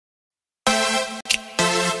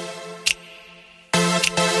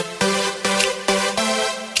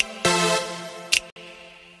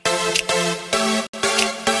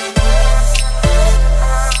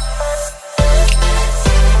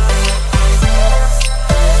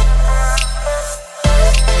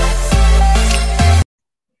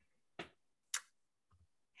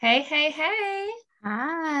Hey, hey, hey.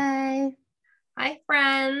 Hi. Hi,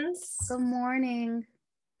 friends. Good morning.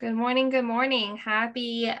 Good morning. Good morning.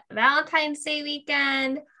 Happy Valentine's Day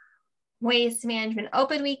weekend. Waste Management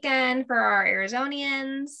Open weekend for our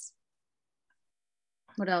Arizonians.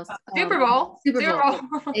 What else? Super Bowl. Super Bowl.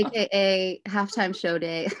 Bowl. AKA halftime show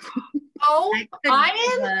day. Oh,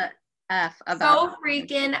 I am the F so about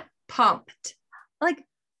freaking pumped. like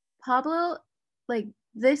Pablo, like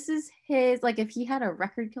this is his, like if he had a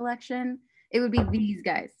record collection, it would be these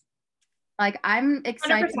guys. Like I'm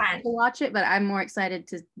excited 100%. to watch it, but I'm more excited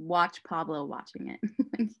to watch Pablo watching it.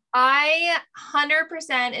 I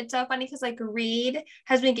 100%. It's so funny because like Reed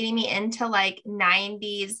has been getting me into like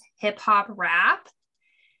 90s hip hop rap.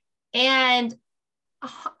 And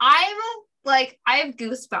I'm like, I have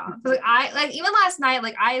goosebumps. Like I like even last night,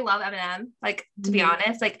 like I love Eminem, like to be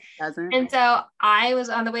honest. Like, Doesn't. and so I was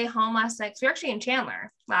on the way home last night. So we were actually in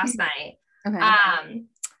Chandler last night. Okay.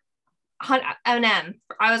 Eminem.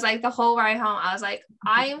 I was like the whole ride home, I was like,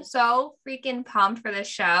 I am so freaking pumped for this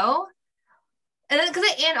show. And then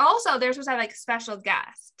and also there's supposed to have like special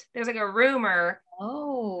guest. There's like a rumor.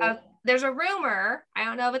 Oh. There's a rumor. I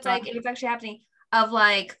don't know if it's like if it's actually happening of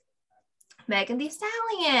like Megan Thee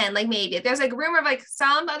Stallion, like maybe there's like rumor of like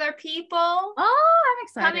some other people I'm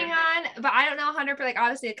excited coming on, but I don't know 100%. Like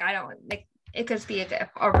obviously, like I don't like it could just be a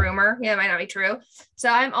rumor. Yeah, it might not be true. So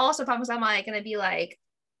I'm also pumped. I'm like gonna be like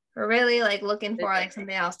really like looking for like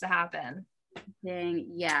something else to happen. Dang,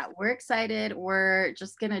 yeah, we're excited. We're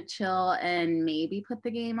just gonna chill and maybe put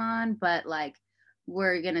the game on, but like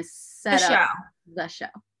we're gonna set up the show.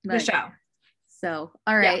 The show. So,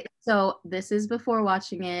 all right. Yeah. So this is before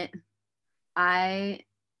watching it. I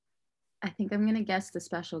think I'm gonna guess the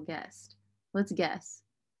special guest. Let's guess.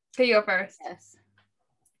 Can you go first? Yes.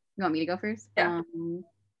 You want me to go first? Yeah.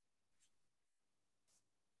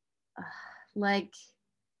 Like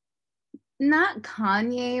not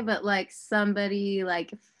Kanye, but like somebody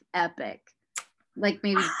like epic. Like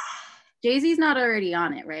maybe Jay-Z's not already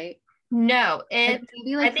on it, right? No, I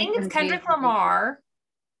think it's Kendrick Lamar.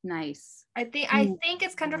 Nice. I think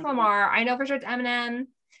it's Kendrick Lamar. I know for sure it's Eminem.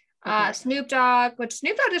 Snoop Dogg, which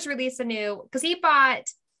Snoop Dogg just released a new because he bought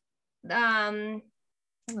I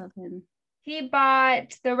love him. He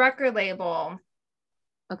bought the record label.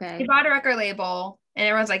 Okay. He bought a record label and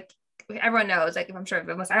everyone knows, like I'm sure I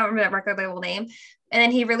don't remember that record label name. And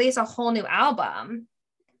then he released a whole new album.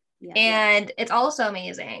 Yeah. And it's also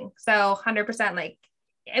amazing. So 100% like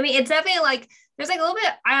I mean it's definitely like there's like a little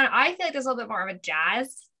bit I feel like there's a little bit more of a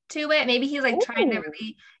jazz to it. Maybe he's like trying to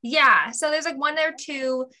really so there's like one or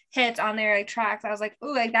two hits on their like tracks. I was like,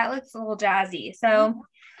 ooh, like that looks a little jazzy. So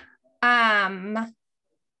and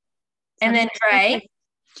then Dre. Like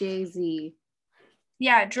Jay-Z.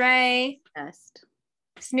 Yeah, Dre. Best.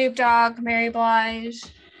 Snoop Dogg, Mary Blige,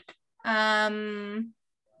 Eminem,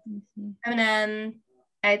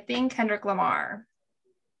 I think Kendrick Lamar.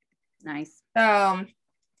 Nice. So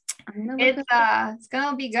it's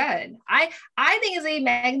gonna be good. I think it's a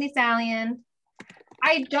Megan Thee Stallion.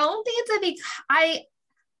 I don't think it's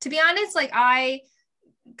to be honest, like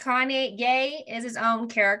Kanye Ye is his own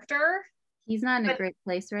character. He's not in a great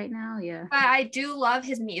place right now. Yeah. But I do love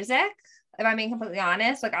his music, if I'm being completely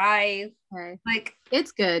honest. Like like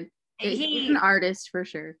it's good. He's an artist for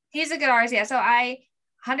sure. He's a good artist, yeah. So I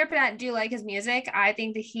 100% do like his music. I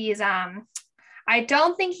think that he's I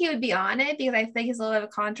don't think he would be on it because I think he's a little bit of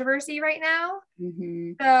a controversy right now.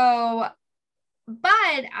 Mm-hmm. So,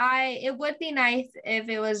 but it would be nice if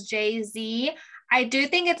it was Jay-Z. I do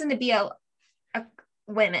think it's going to be a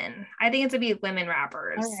women. I think it's going to be women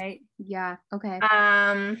rappers. All right. Yeah. Okay.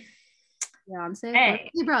 Beyonce. Hey.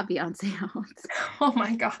 He brought Beyonce out. Oh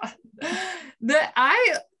my god.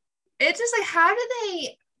 It's just like how do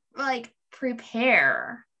they like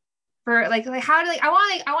prepare for like how do they I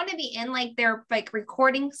want to be in like their like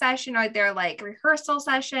recording session or like their like rehearsal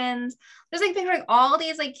sessions. There's like picture like all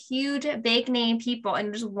these like huge big name people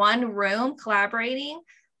in just one room collaborating.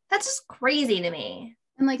 That's just crazy to me.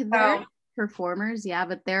 And like they're performers, yeah,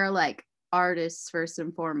 but they're like artists first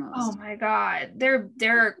and foremost. Oh my god. They're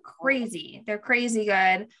crazy. They're crazy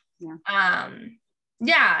good. Yeah.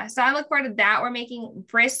 Yeah, so I look forward to that. We're making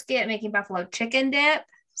brisket, making buffalo chicken dip.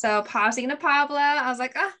 So pausing to Pablo, I was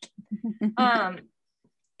like, and I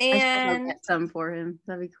should get some for him.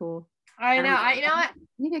 That'd be cool. I know. You know what?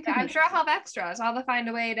 I'm sure I'll have extras. I'll have to find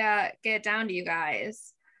a way to get it down to you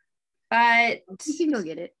guys. But you can go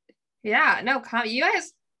get it. Yeah, no, you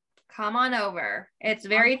guys come on over. It's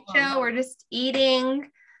very chill. We're just eating.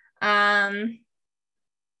 Yeah.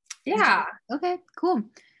 Okay, cool.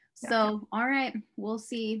 So, all right, we'll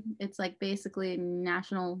see. It's like basically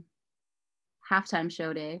national halftime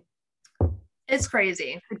show day. It's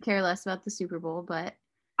crazy. Could care less about the Super Bowl, but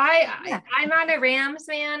I'm not a Rams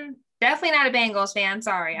fan. Definitely not a Bengals fan.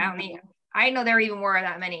 Sorry. I know there even were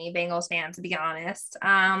that many Bengals fans, to be honest.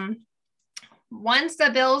 Once the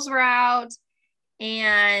Bills were out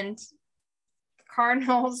and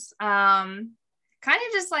Cardinals, kind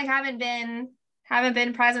of just like haven't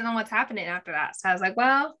been present on what's happening after that. So I was like,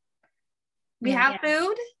 well, we have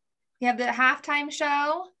food. We have the halftime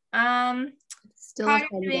show. Still a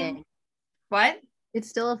fun day. What? It's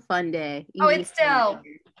still a fun day. Oh, it's still.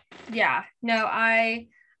 Yeah. No, I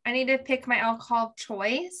need to pick my alcohol of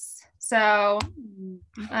choice. So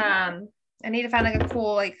I need to find like a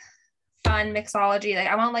cool, like fun mixology. Like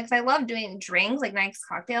I want like, 'cause I love doing drinks, like nice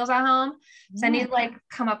cocktails at home. So I need to like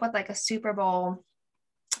come up with like a Super Bowl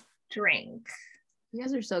drink. You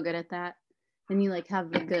guys are so good at that. And you like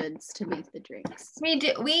have the goods to make the drinks.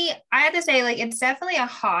 I have to say, like, it's definitely a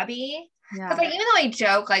hobby. Yeah. Because like even though I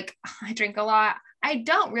joke, like I drink a lot, I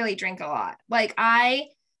don't really drink a lot. Like I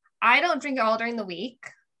don't drink all during the week.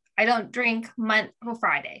 I don't drink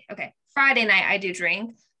Friday. Okay. Friday night I do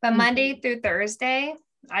drink, but Monday through Thursday,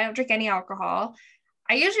 I don't drink any alcohol.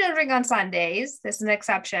 I usually don't drink on Sundays. This is an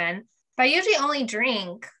exception, but I usually only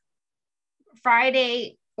drink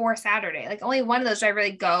Friday or Saturday. Like only one of those do I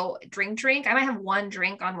really go drink. I might have one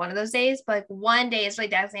drink on one of those days, but like one day is really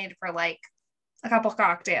designated for like a couple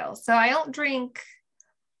cocktails. So I don't drink.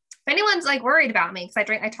 If anyone's like worried about me, because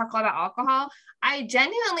I talk a lot about alcohol, I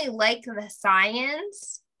genuinely like the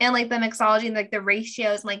science and like the mixology and like the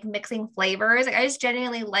ratios and like mixing flavors. Like I just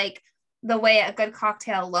genuinely like the way a good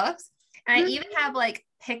cocktail looks. And I even have like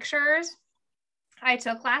pictures I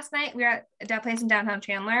took last night. We were at a place in downtown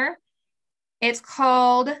Chandler. It's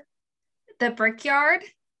called the Brickyard.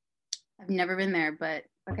 I've never been there, but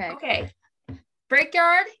okay. Okay.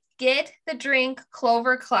 Brickyard, get the drink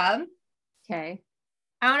Clover Club. Okay.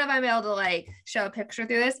 I don't know if I'm able to like show a picture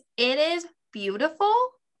through this. It is beautiful.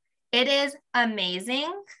 It is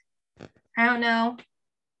amazing. I don't know.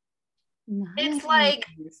 Nice. It's like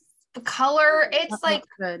the color. It's like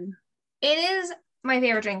good. It is my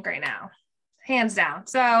favorite drink right now, hands down.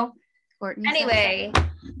 So anyway,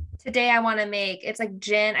 today I want to make, it's like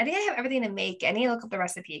gin. I think I have everything to make. I need to look up the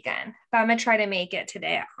recipe again, but I'm gonna try to make it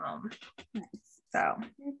today at home. Nice. So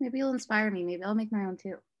maybe it'll inspire me. Maybe I'll make my own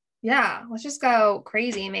too. Yeah, let's just go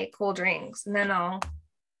crazy and make cool drinks, and then I'll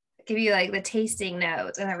give you like the tasting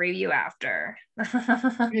notes and a review after.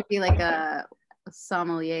 It'd be like a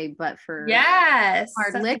sommelier, but for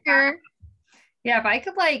hard liquor. Yeah, if I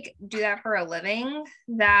could like do that for a living,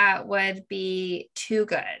 that would be too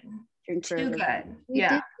good. Too good. We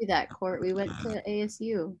did do that, Court. We went to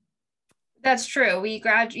ASU. That's true. We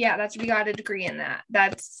got a degree in that.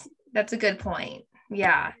 That's a good point.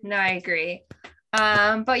 Yeah, no, I agree.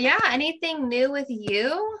 But yeah, anything new with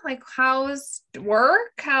you? Like how's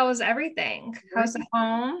work? How's everything? How's the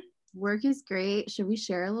home? Work is great. Should we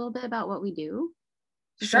share a little bit about what we do?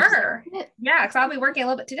 Sure. Yeah, because I'll be working a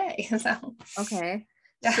little bit today. So okay.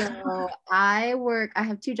 So I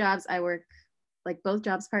have two jobs. I work like both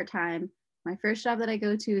jobs part-time. My first job that I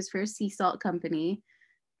go to is for a sea salt company.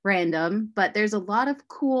 Random, but there's a lot of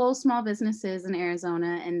cool small businesses in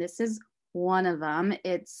Arizona, and this is one of them.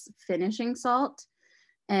 It's finishing salt,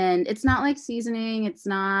 and it's not like seasoning. It's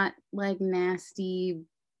not like nasty,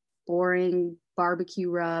 boring barbecue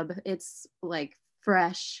rub. It's like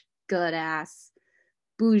fresh, good ass,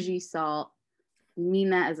 bougie salt. I mean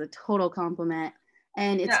that as a total compliment.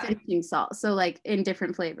 And it's finishing salt, so like in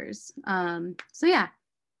different flavors. So yeah,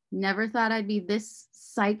 never thought I'd be this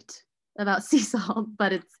psyched about sea salt,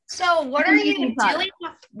 but it's so what are you doing?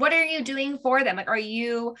 What are you doing for them? Like, are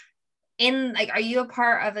you a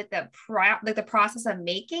part of like the process of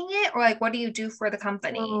making it, or like what do you do for the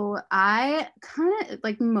company? So I kind of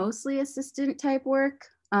like mostly assistant type work.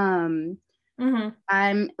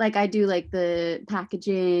 I'm like, I do like the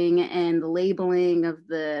packaging and the labeling of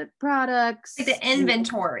the products, like the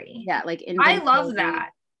inventory. Yeah, like inventory. I love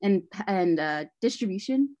that. And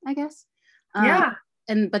distribution, I guess.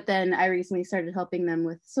 But then I recently started helping them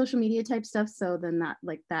with social media type stuff. So then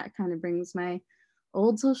that kind of brings my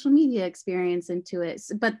old social media experience into it.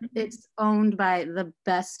 But it's owned by the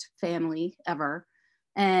best family ever.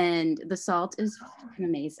 And the salt is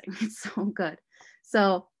amazing. It's so good.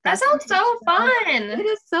 So that sounds so fun. It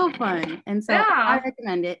is so fun. And so I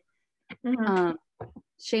recommend it.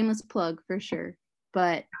 Shameless plug for sure,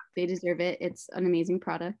 but they deserve it. It's an amazing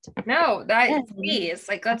product. No, please,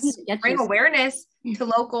 like, let's bring awareness to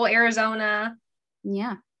local Arizona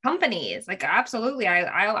companies. Like, absolutely.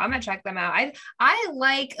 I'm gonna check them out. I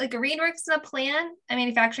like Greenworks is a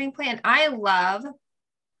manufacturing plant. I love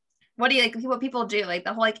what do you like what people do, like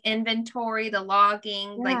the whole like inventory, the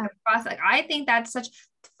logging, like the process. Like I think that's such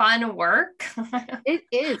fun work. It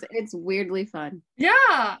is. It's weirdly fun.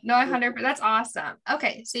 Yeah, no, 100%. That's awesome.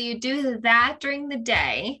 Okay, so you do that during the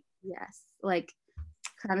day. Yes, like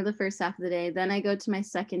kind of the first half of the day. Then I go to my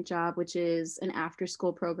second job, which is an after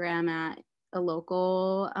school program at a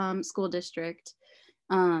local school district,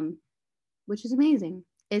 which is amazing.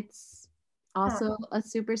 It's also a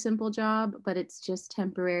super simple job, but it's just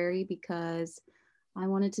temporary because I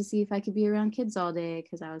wanted to see if I could be around kids all day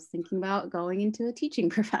because I was thinking about going into a teaching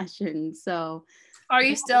profession. So are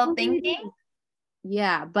you still thinking?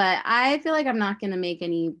 Yeah, but I feel like I'm not going to make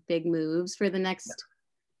any big moves for the next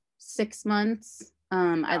 6 months.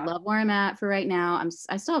 I love where I'm at for right now.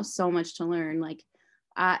 I still have so much to learn. Like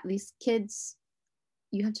these kids,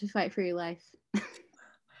 you have to fight for your life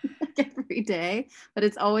every day, but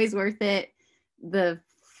it's always worth it. The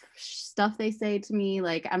stuff they say to me,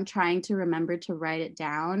 like I'm trying to remember to write it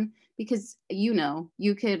down because you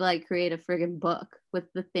could like create a friggin' book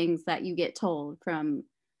with the things that you get told from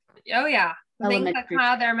things that come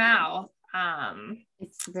out of their mouth.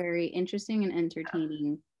 It's very interesting and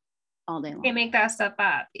entertaining all day long. Can't make that stuff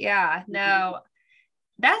up. Yeah, no,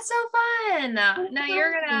 that's so fun. No,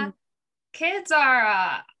 you're gonna, kids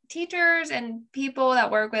are teachers and people that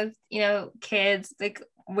work with, kids, like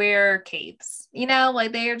wear capes,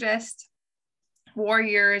 like they are just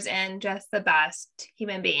warriors and just the best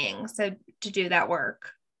human beings. So to do that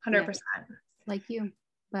work, 100%. Like you.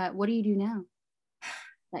 But what do you do now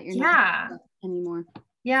that you're not anymore?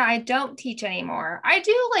 Yeah, I don't teach anymore. I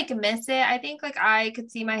do like miss it. I think like I could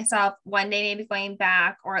see myself one day maybe going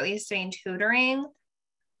back or at least doing tutoring,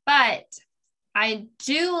 but I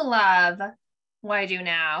do love what I do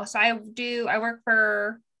now. So I work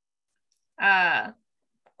for a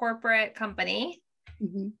corporate company,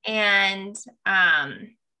 and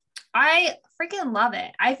I freaking love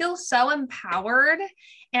it. I feel so empowered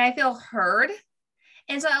and I feel heard.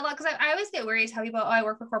 And so because I always get worried to tell people, oh, I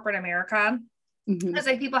work for corporate America. Because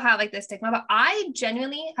like people have like this stigma, but I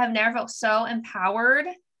genuinely have never felt so empowered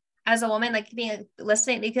as a woman, like being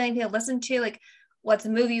feeling listened to, like what's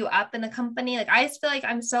move you up in the company. Like I just feel like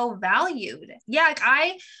I'm so valued. Yeah, like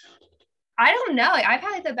I don't know. Like, I've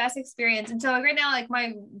had like the best experience. And so like right now, like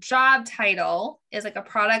my job title is like a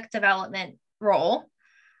product development role.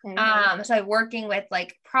 So I'm working with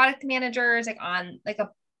like product managers, like on like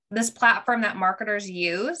this platform that marketers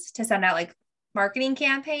use to send out like marketing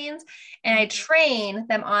campaigns, and I train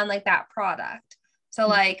them on like that product. So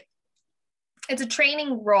like it's a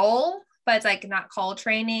training role, but it's like not called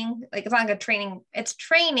training. Like it's not like a training, it's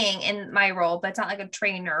training in my role, but it's not like a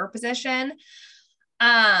trainer position.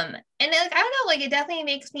 And like, I don't know, like it definitely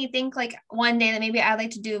makes me think like one day that maybe I'd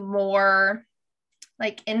like to do more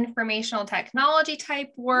like informational technology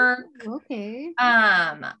type work. Okay.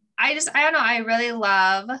 I don't know. I really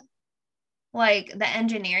love like the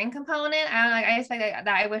engineering component. I just like that.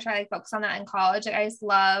 I wish I like focused on that in college. Like I just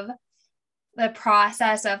love the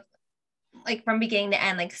process of like from beginning to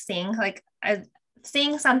end, like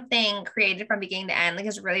seeing something created from beginning to end, like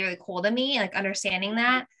is really, really cool to me, and like understanding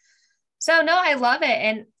that. So no, I love it.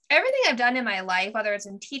 And everything I've done in my life, whether it's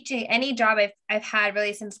in teaching, any job I've had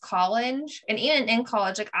really since college, and even in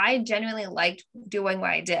college, like I genuinely liked doing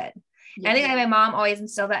what I did. I think my mom always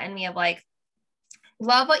instilled that in me of like,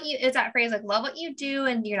 love what you, it's that phrase, like love what you do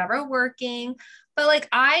and you're never working. But like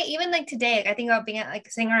I even like today, like I think about being at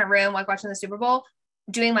like sitting in a room like watching the Super Bowl,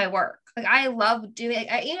 doing my work. Like I love doing like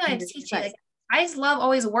I'm teaching, like I just love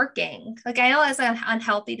always working. Like I know that's like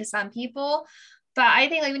unhealthy to some people, but I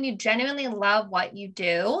think like when you genuinely love what you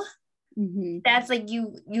do, that's like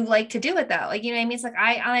you like to do it though. Like, you know what I mean? It's like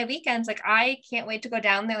on my weekends, like I can't wait to go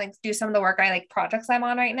down there, like do some of the work projects I'm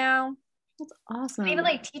on right now. That's awesome. Even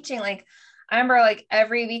like teaching, like I remember like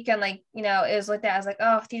every weekend, like, it was like that. I was like,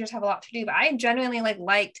 oh, teachers have a lot to do, but I genuinely like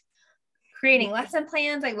liked creating lesson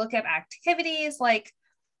plans, like look up activities, like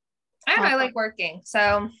I don't know, I like working.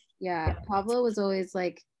 So yeah, Pablo was always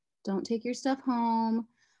like, don't take your stuff home.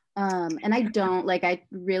 And I don't, like, I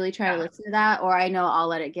really try to listen to that, or I know I'll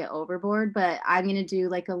let it get overboard, but I'm going to do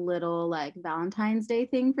like a little like Valentine's Day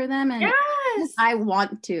thing for them. And I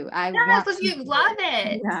want to, you love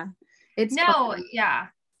it. Yeah. It's fun. Yeah.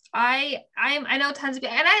 I know tons of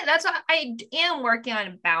people, and that's what I am working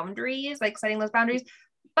on, boundaries, like setting those boundaries.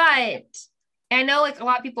 But I know like a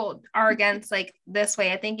lot of people are against like this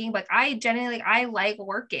way of thinking, but I genuinely, like, I like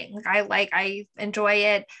working. Like I enjoy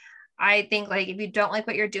it. I think like if you don't like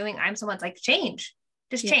what you're doing, I'm someone's like change,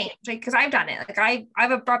 like because I've done it. Like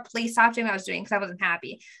I've abruptly stopped doing what I was doing because I wasn't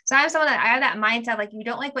happy. So I'm someone that I have that mindset, like you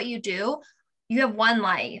don't like what you do, you have one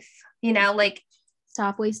life, like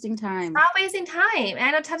Stop wasting time. Stop wasting time. And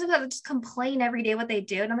I know tons of people that just complain every day what they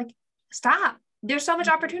do. And I'm like, stop. There's so much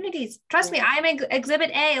opportunities. Trust me, I'm in exhibit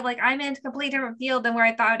A. Like, I'm in a completely different field than where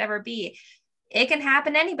I thought I'd ever be. It can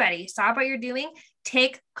happen to anybody. Stop what you're doing.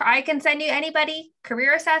 I can send you anybody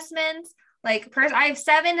career assessments. Like, I have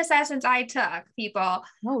 7 assessments I took, people.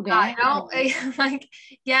 Oh, damn. Like,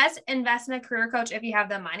 yes, invest in a career coach if you have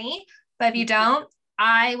the money. But if you don't,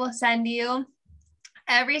 I will send you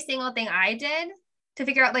every single thing I did to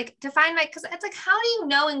figure out, like, to find because it's like, how do you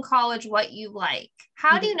know in college what you like?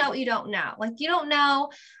 How do you know what you don't know? Like, you don't know.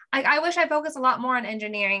 I wish I focused a lot more on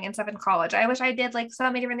engineering and stuff in college. I wish I did like so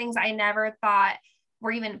many different things I never thought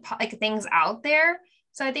were even like things out there.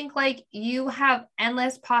 So I think like you have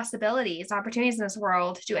endless possibilities, opportunities in this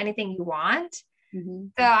world to do anything you want. Mm-hmm.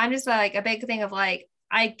 So I'm just like a big thing of like,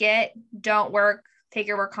 I get, don't work, take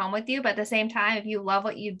your work home with you. But at the same time, if you love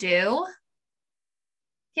what you do,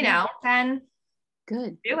 you know, then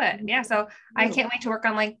good, do it. Yeah. So I can't wait to work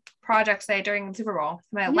on like projects say during the Super Bowl.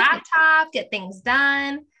 My laptop, get things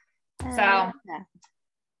done. So,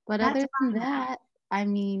 but other than that, I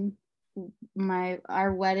mean,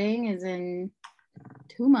 our wedding is in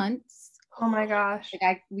 2 months. Oh my gosh.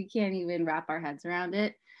 Like we can't even wrap our heads around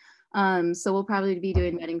it. So we'll probably be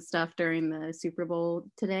doing wedding stuff during the Super Bowl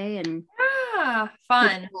today, and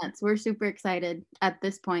fun. We're super excited at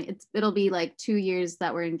this point. It'll be like 2 years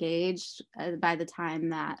that we're engaged by the time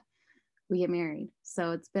that we get married.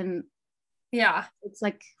 So it's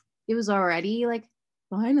like it was already like,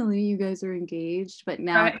 finally you guys are engaged, but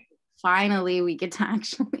now finally we get to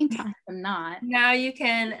actually tie the knot. Now you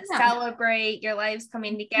can celebrate your lives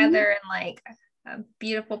coming together and like a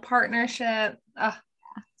beautiful partnership.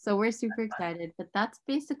 So we're super excited, but that's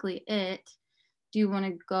basically it. Do you want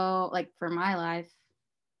to go like for my life?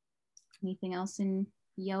 Anything else in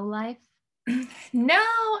your life? No,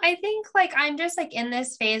 I think like I'm just like in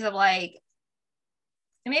this phase of like,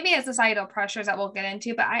 maybe it's societal pressures that we'll get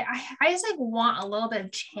into, but I just like want a little bit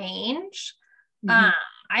of change. Mm-hmm.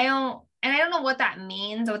 I don't know what that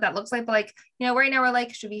means or what that looks like, but like, you know, right now we're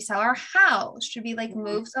like, should we sell our house? Should we like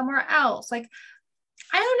move somewhere else? Like,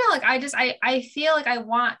 I don't know. Like, I feel like I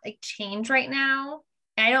want like change right now.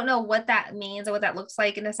 And I don't know what that means or what that looks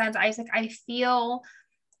like in a sense. I feel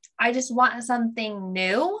I just want something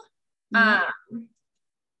new.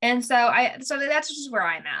 And so that's just where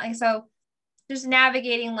I'm at. Like, so just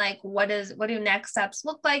navigating like what do next steps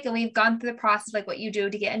look like, and we've gone through the process like what you do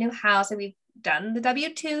to get a new house, and we've done the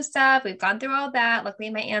W-2 stuff, we've gone through all that. Luckily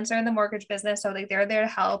my aunts are in the mortgage business, so like they're there to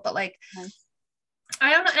help, but like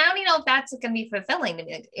I don't even know if that's gonna be fulfilling to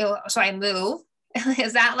me. Like, so I move.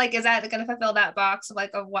 is that gonna fulfill that box of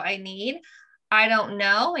like of what I need? I don't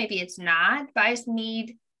know, maybe it's not, but I just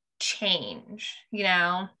need change, you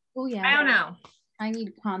know. Oh yeah, I don't know, I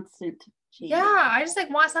need constant change. Yeah, I just like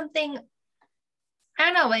want something. I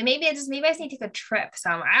don't know, like maybe I just need to take a trip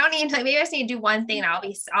somewhere. I don't need, like, maybe I just need to do one thing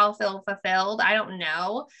and I'll feel fulfilled. I don't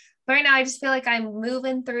know. But right now I just feel like I'm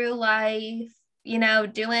moving through life, you know,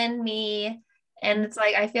 doing me. And it's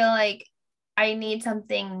like, I feel like I need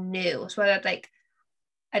something new. So whether it's like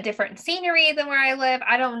a different scenery than where I live,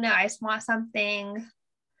 I don't know. I just want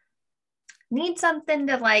need something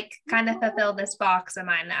to like kind of fulfill this box of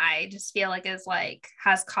mine that I just feel like is like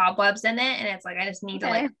has cobwebs in it, and it's like I just need to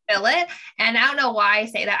like fill it. And I don't know why I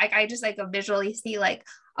say that. Like I just like visually see like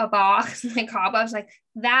a box like cobwebs, like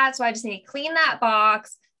that's why I just need to clean that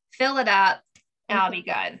box, fill it up, and I'll be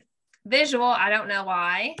good. Visual, I don't know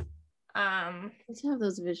why. I just have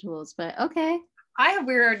those visuals, but okay. I have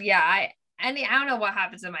weird, I don't know what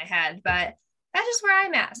happens in my head, but that's just where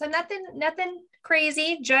I'm at. So nothing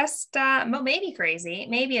crazy, just maybe crazy,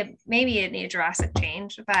 maybe it needs a drastic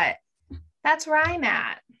change, but that's where I'm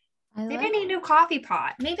at. Maybe I need a new coffee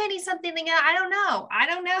pot. Maybe I need something. I don't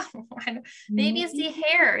know. Maybe it's the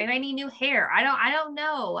hair. Maybe I need new hair. I don't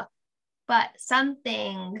know, but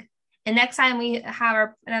something. And next time we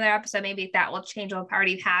have another episode, maybe that will change what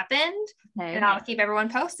already happened. Okay. And I'll keep everyone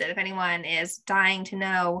posted if anyone is dying to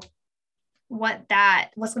know what's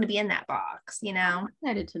going to be in that box, you know. I'm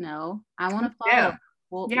excited to know. I want to follow. I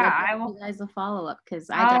will. You guys a follow up because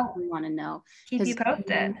I definitely want to know. Keep you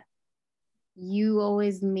posted. You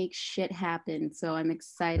always make shit happen, so I'm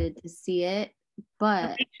excited to see it.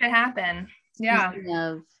 But make shit happen. Yeah.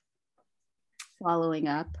 Of following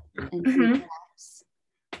up and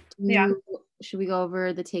should we go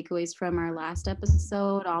over the takeaways from our last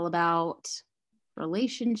episode, all about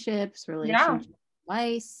relationships,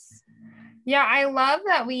 advice? Yeah, I love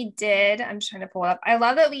that we did. I'm just trying to pull it up. I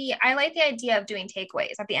like the idea of doing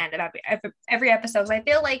takeaways at the end of every episode. So I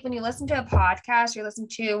feel like when you listen to a podcast, you listen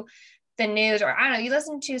to the news, or I don't know, you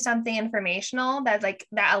listen to something informational that's like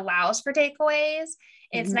that allows for takeaways,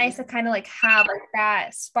 it's nice to kind of like have like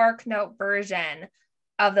that spark note version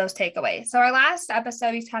of those takeaways. So our last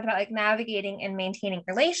episode, we talked about like navigating and maintaining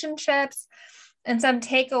relationships, and some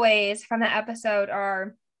takeaways from the episode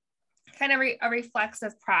are kind of a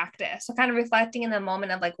reflexive practice. So kind of reflecting in the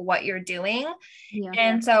moment of like what you're doing. Yeah.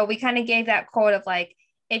 And so we kind of gave that quote of like,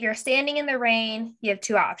 if you're standing in the rain, you have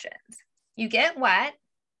two options. You get wet,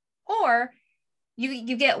 or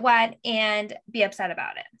you get wet and be upset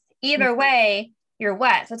about it. Either way, you're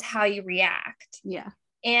wet. So it's how you react. Yeah.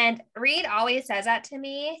 And Reed always says that to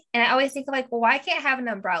me. And I always think like, well, why can't I have an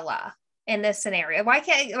umbrella in this scenario? Why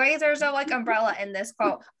is there no like umbrella in this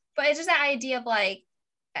quote? But it's just that idea of like,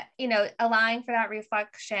 you know, allowing for that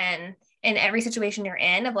reflection in every situation you're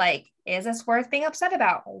in of like, is this worth being upset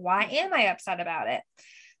about? Why am I upset about it?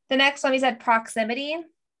 The next one, we said proximity.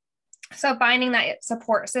 So finding that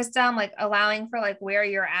support system, like allowing for like where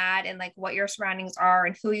you're at and like what your surroundings are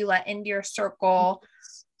and who you let into your circle.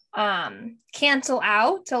 Cancel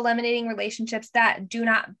out, so eliminating relationships that do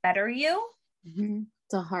not better you.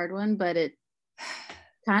 It's a hard one, but it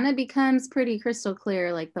kind of becomes pretty crystal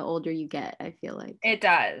clear like the older you get, I feel like. It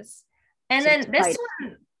does. And so then this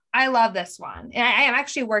one, I love this one. And I am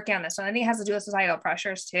actually working on this one. I think it has to do with societal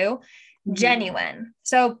pressures too. Genuine.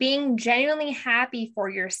 So being genuinely happy for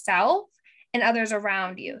yourself and others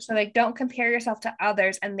around you. So like, don't compare yourself to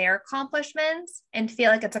others and their accomplishments and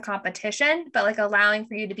feel like it's a competition, but like allowing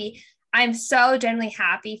for you to be, I'm so genuinely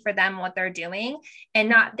happy for them, what they're doing, and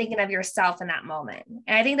not thinking of yourself in that moment.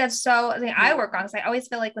 And I think that's so, I work on this. I always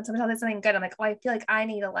feel like when someone tells me something good, I'm like, oh, I feel like I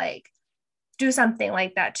need to like do something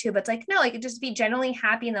like that too. But it's like, no, like just be genuinely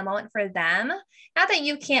happy in the moment for them. Not that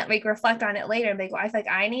you can't like reflect on it later and be like, well, I feel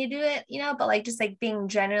like I need to do it, you know, but like just like being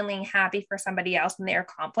genuinely happy for somebody else and their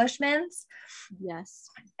accomplishments. Yes.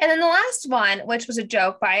 And then the last one, which was a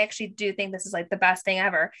joke, but I actually do think this is like the best thing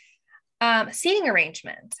ever. Seating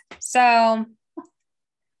arrangement. So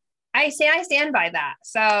I stand by that.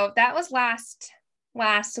 So that was last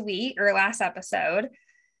week or last episode.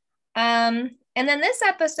 And then this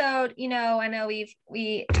episode, you know, I know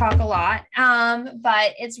we talk a lot,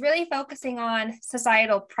 but it's really focusing on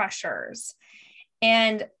societal pressures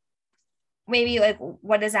and maybe like,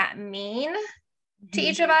 what does that mean to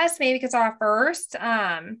each of us? Maybe because our first,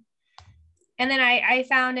 and then I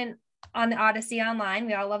found on the Odyssey online,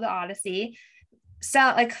 we all love the Odyssey. So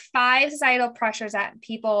like 5 societal pressures that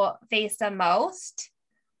people face the most.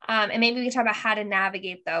 And maybe we can talk about how to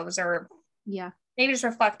navigate those, or maybe just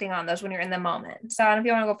reflecting on those when you're in the moment. So I don't know if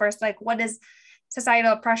you want to go first, like what does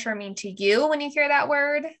societal pressure mean to you when you hear that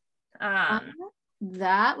word?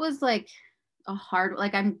 That was like a hard,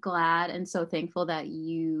 like I'm glad and so thankful that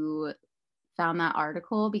you found that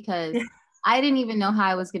article, because I didn't even know how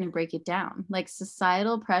I was going to break it down. Like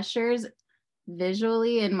societal pressures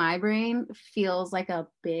visually in my brain feels like a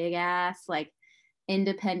big ass like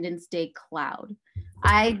Independence Day cloud.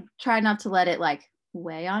 I try not to let it like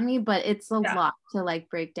weigh on me, but it's a lot to like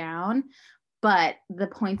break down. But the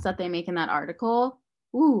points that they make in that article,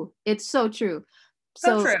 it's so true.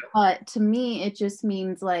 So true. But to me, it just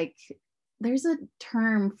means like there's a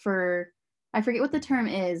term for, I forget what the term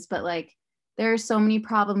is, but like there are so many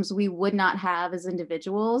problems we would not have as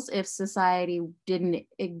individuals if society didn't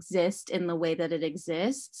exist in the way that it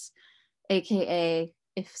exists, aka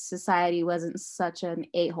if society wasn't such an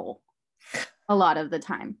a-hole a lot of the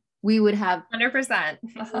time. We would have 100%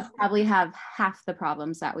 probably have half the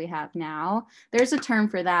problems that we have now. There's a term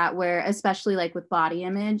for that, where especially like with body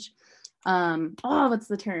image, what's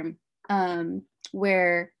the term?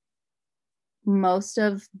 Where most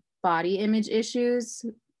of body image issues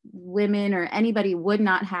women or anybody would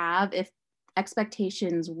not have if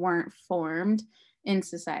expectations weren't formed in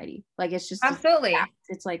society. Like it's just absolutely,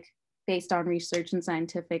 it's like based on research and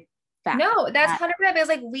scientific fact. No, that's 100%. Because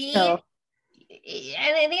like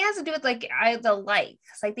and I think it has to do with like the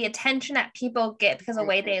likes, like the attention that people get because of the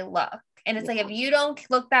way they look. And it's like, if you don't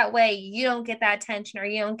look that way, you don't get that attention, or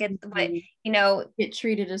you don't get what, you know, get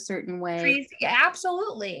treated a certain way.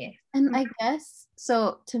 Absolutely. And I guess,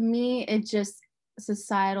 so to me, it just,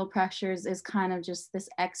 societal pressures is kind of just this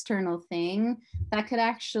external thing that could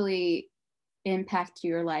actually impact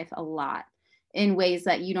your life a lot in ways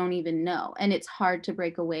that you don't even know. And it's hard to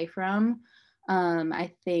break away from.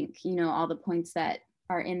 I think, you know, all the points that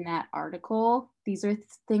are in that article, these are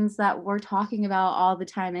things that we're talking about all the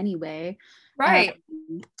time anyway. Right.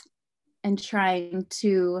 And trying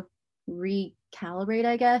to recalibrate,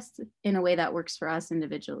 I guess, in a way that works for us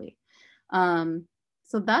individually.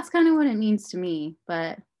 So that's kind of what it means to me.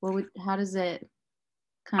 But how does it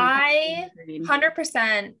kind of? I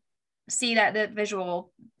 100% see that the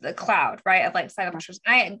visual, the cloud, right, of like societal pressures.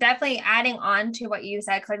 And I definitely adding on to what you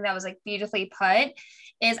said, because I think that was like beautifully put,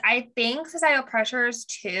 is I think societal pressures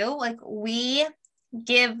too, like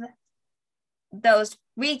give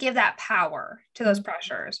we give that power to those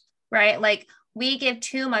pressures, right? Like we give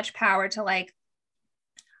too much power to like,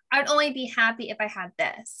 I'd only be happy if I had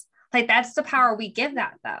this. Like that's the power we give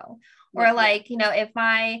that though. Or like, you know,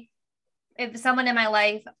 if someone in my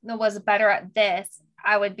life was better at this,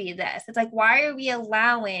 I would be this. It's like, why are we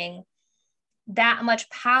allowing that much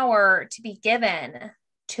power to be given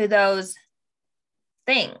to those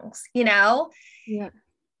things, you know? Yeah.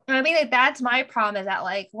 And I mean, like, that's my problem, is that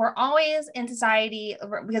like we're always in society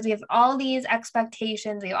because we have all these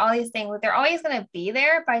expectations, we have all these things, like, they're always going to be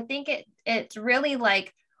there. But I think it's really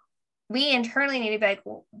like we internally need to be like,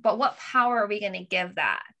 well, but what power are we going to give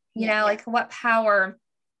that? You know, like what power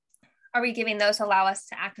are we giving those to allow us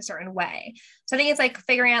to act a certain way? So I think it's like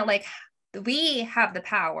figuring out like we have the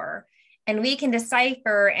power and we can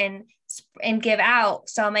decipher and give out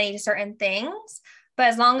so many certain things. But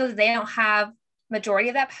as long as they don't have majority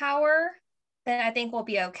of that power, then I think we'll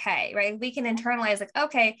be okay, right? We can internalize like,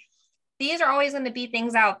 okay, these are always going to be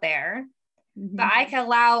things out there, but I can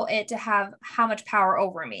allow it to have how much power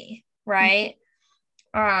over me, right?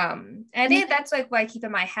 And I think that's like what I keep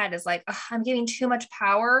in my head is like, I'm giving too much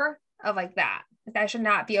power of like that. That should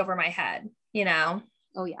not be over my head, you know?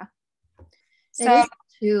 Oh yeah. So it is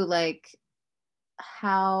too, like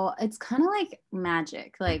how it's kind of like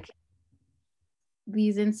magic. Like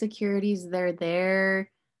these insecurities, they're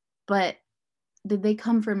there, but did they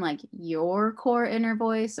come from like your core inner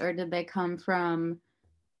voice, or did they come from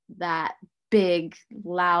that big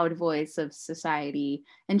loud voice of society?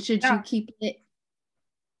 And should you keep it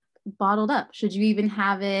bottled up? Should you even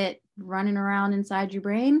have it running around inside your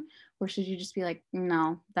brain, or should you just be like,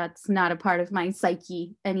 no, that's not a part of my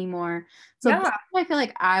psyche anymore? So that's what I feel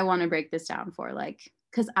like I want to break this down for, like,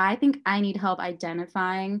 because I think I need help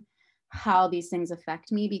identifying how these things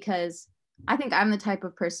affect me, because I think I'm the type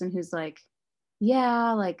of person who's like,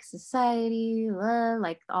 yeah, like society,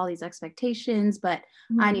 like all these expectations, but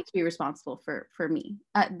I need to be responsible for me.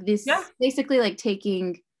 This basically like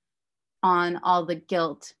taking on all the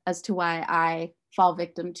guilt as to why I fall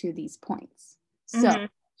victim to these points. So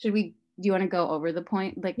do you want to go over the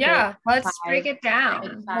point? Like let's break it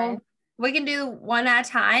down. Well, we can do one at a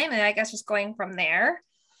time, and I guess just going from there.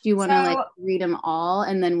 Do you want to like read them all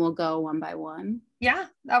and then we'll go one by one? Yeah,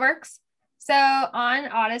 that works. So on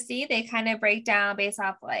Odyssey, they kind of break down based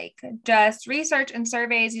off like just research and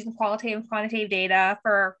surveys using qualitative and quantitative data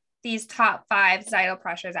for these top 5 societal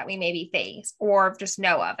pressures that we maybe face or just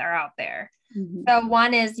know of that are out there. So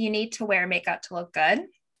 1 is you need to wear makeup to look good.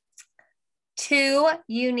 2,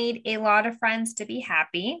 you need a lot of friends to be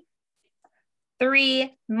happy.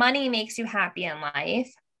 3, money makes you happy in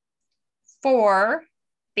life. 4,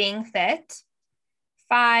 being fit.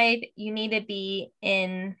 5, you need to be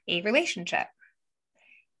in a relationship.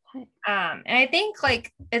 And I think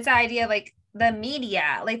like it's the idea of like the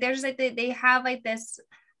media, like there's like they have like this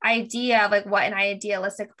idea of like what an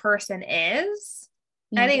idealistic person is.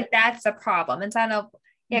 I think that's the problem. Instead of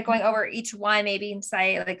going over each one, maybe and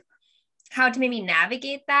say like how to maybe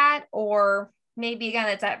navigate that, or maybe again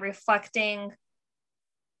it's that reflecting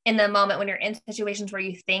in the moment when you're in situations where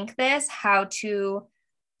you think this, how to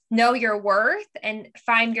know your worth and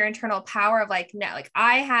find your internal power of like, no, like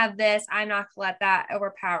I have this, I'm not gonna let that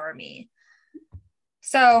overpower me.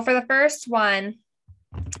 So for the first one,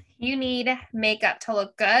 you need makeup to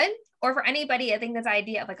look good. Or for anybody, I think this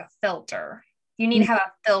idea of like a filter. You need to have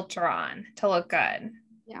a filter on to look good.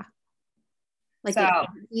 Yeah. Like so, it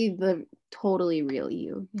can't be the totally real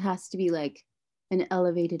you. It has to be like an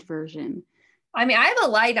elevated version. I mean, I have a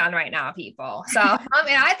light on right now, people. So I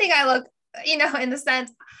mean, I think I look, you know, in the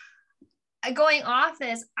sense going off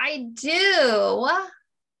this, I do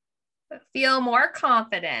feel more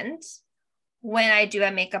confident when I do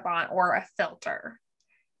have makeup on or a filter.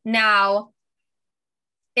 Now,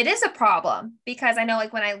 it is a problem because I know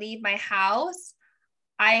like when I leave my house,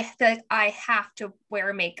 I feel like I have to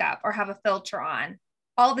wear makeup or have a filter on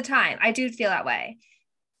all the time. I do feel that way.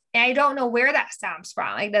 And I don't know where that stems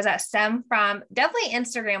from. Like, does that stem from definitely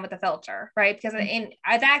Instagram with a filter, right? Because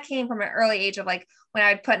that came from an early age of like when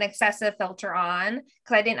I'd put an excessive filter on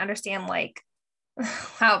because I didn't understand like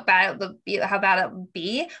how bad it would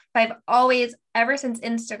be. But I've always, ever since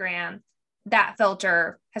Instagram, that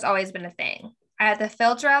filter has always been a thing. I have to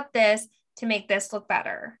filter out this to make this look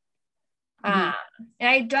better. And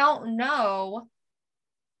I don't know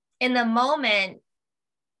in the moment.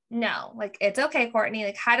 No, like it's okay, Courtney.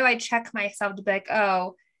 Like, how do I check myself to be like,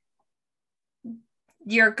 oh,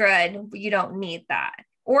 you're good, you don't need that?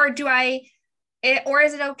 Or or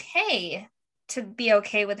is it okay to be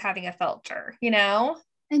okay with having a filter, you know?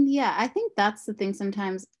 And yeah, I think that's the thing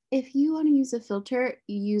sometimes. If you want to use a filter,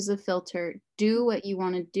 use a filter. Do what you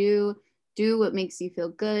want to do what makes you feel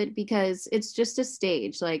good, because it's just a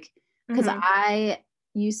stage. Like, because I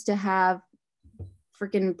used to have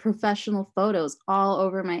freaking professional photos all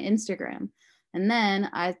over my Instagram. And then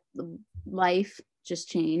life just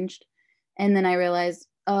changed. And then I realized,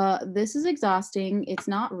 this is exhausting. It's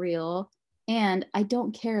not real. And I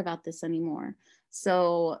don't care about this anymore.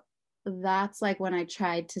 So that's like when I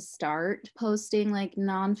tried to start posting like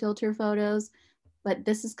non-filter photos. But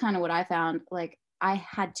this is kind of what I found. Like, I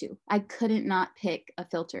couldn't not pick a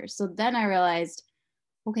filter. So then I realized,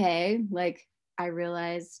 okay, like I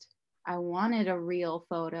realized I wanted a real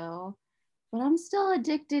photo, but I'm still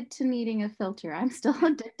addicted to needing a filter. I'm still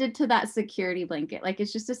addicted to that security blanket. Like,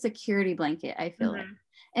 it's just a security blanket, I feel like.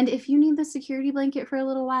 And if you need the security blanket for a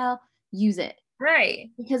little while, use it. Right.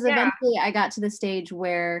 Because eventually I got to the stage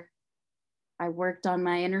where I worked on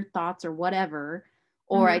my inner thoughts or whatever,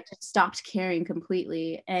 or I just stopped caring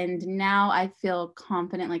completely. And now I feel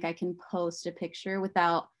confident, like I can post a picture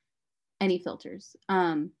without any filters.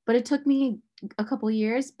 But it took me a couple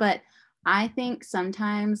years, but I think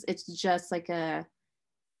sometimes it's just like a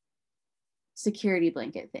security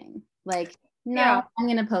blanket thing. Like, no, I'm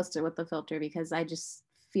going to post it with the filter because I just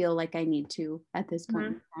feel like I need to at this point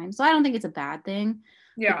in time. So I don't think it's a bad thing.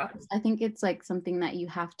 Yeah. I think it's like something that you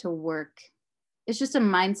have to work. It's just a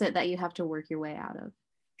mindset that you have to work your way out of.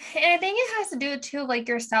 And I think it has to do too, like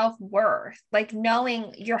your self-worth, like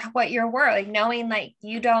knowing what you're worth, like knowing like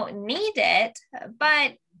you don't need it,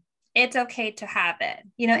 but it's okay to have it.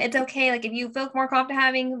 You know, it's okay. Like if you feel more confident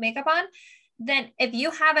having makeup on, then if you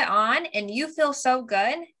have it on and you feel so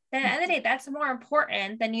good, then at the end of the day, that's more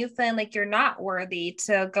important than you feeling like you're not worthy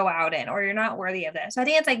to go out in, or you're not worthy of this. So I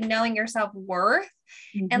think it's like knowing your self-worth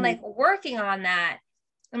and like working on that.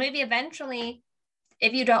 And maybe eventually,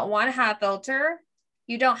 if you don't want to have a filter,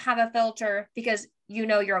 you don't have a filter because you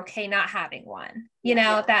know you're okay not having one, you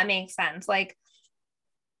know, if that makes sense. Like,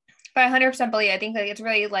 but I 100% believe, I think like it's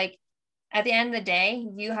really like at the end of the day,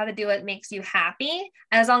 you have to do what makes you happy.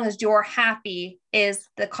 And as long as you're happy is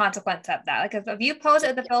the consequence of that. Like if you post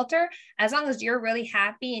it with the filter, as long as you're really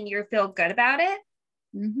happy and you feel good about it,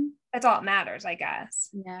 that's all that matters, I guess.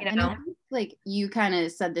 Yeah. You know? And I think, like you kind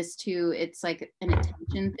of said this too, it's like an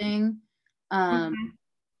attention thing.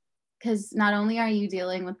 Because not only are you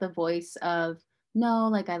dealing with the voice of, no,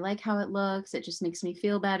 like I like how it looks, it just makes me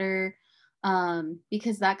feel better.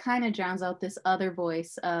 Because that kind of drowns out this other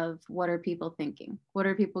voice of, what are people thinking? What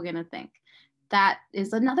are people gonna think? That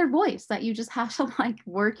is another voice that you just have to like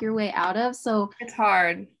work your way out of. So it's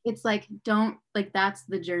hard. It's like, don't, like, that's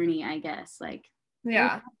the journey, I guess. Like,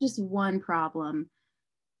 yeah, just one problem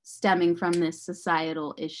stemming from this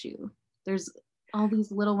societal issue. There's all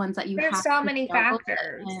these little ones that there's have so to many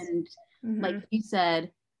factors. And like you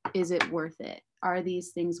said, is it worth it? Are these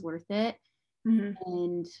things worth it?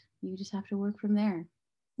 And you just have to work from there.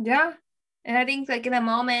 Yeah. And I think like in a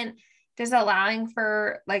moment, just allowing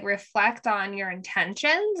for like reflect on your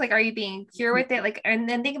intentions. Like, are you being pure with it? Like, and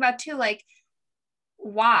then think about too, like,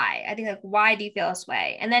 why? I think like, why do you feel this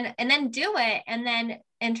way? And then do it, and then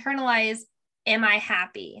internalize, am I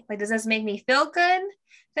happy? Like, does this make me feel good?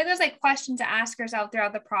 So there's like questions to ask yourself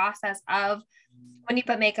throughout the process of when you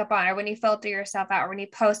put makeup on, or when you filter yourself out, or when you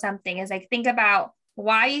post something, is like, think about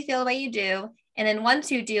why you feel the way you do. And then once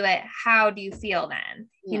you do it, how do you feel then?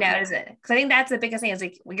 You know, is it, because I think that's the biggest thing, is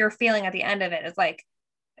like your feeling at the end of it is like,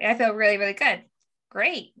 I feel really, really good.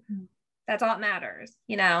 Great. That's all that matters,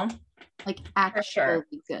 you know? Like actually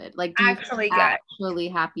good. Like actually good. Actually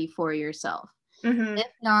happy for yourself. If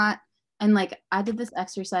not, and like I did this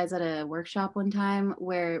exercise at a workshop one time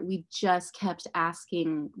where we just kept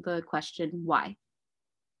asking the question, why?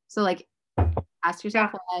 So like ask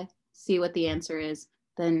yourself why, see what the answer is,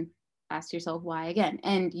 then ask yourself why again.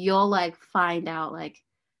 And you'll like find out like,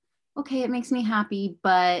 okay, it makes me happy,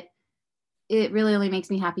 but it really only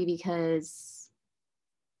makes me happy because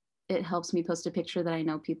it helps me post a picture that I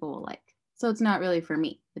know people will like. So it's not really for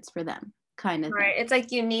me, it's for them, kind of right thing. It's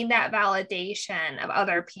like you need that validation of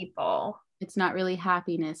other people. It's not really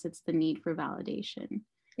happiness, it's the need for validation.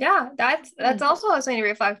 Yeah, that's also something to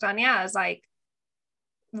reflect on. Yeah, is like,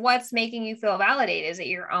 what's making you feel validated? Is it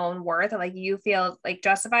your own worth? Or like you feel like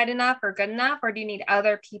justified enough or good enough? Or do you need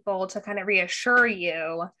other people to kind of reassure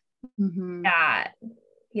you that,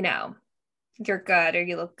 you know, you're good, or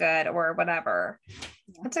you look good, or whatever?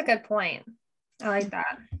 That's a good point. I like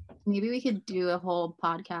that. Maybe we could do a whole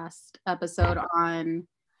podcast episode on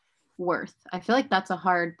self-worth? I feel like that's a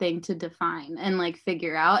hard thing to define and like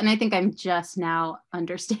figure out. And I think I'm just now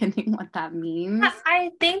understanding what that means.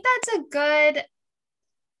 I think that's a good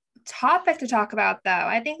topic to talk about, though.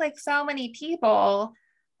 I think like so many people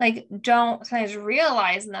like don't sometimes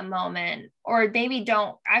realize in the moment, or maybe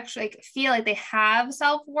don't actually like, feel like they have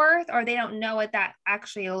self-worth, or they don't know what that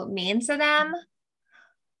actually means to them.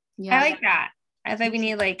 Yeah, I like that. I think we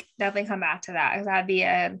need like definitely come back to that, because that'd be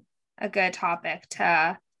a good topic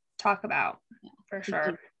to talk about for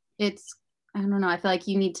sure. It's, I don't know, I feel like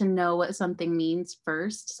you need to know what something means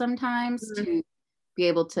first sometimes to be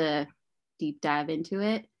able to deep dive into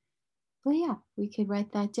it. But yeah, we could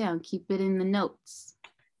write that down, keep it in the notes.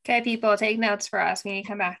 Okay, people, take notes for us. We need to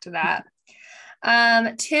come back to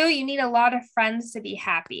that. 2, you need a lot of friends to be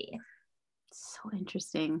happy. So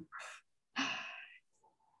interesting.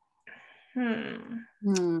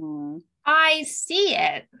 I see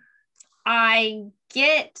it. I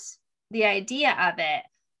get the idea of it,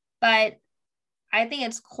 but I think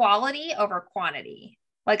it's quality over quantity.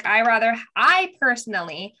 Like I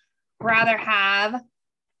personally rather have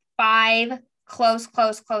 5 close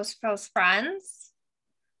friends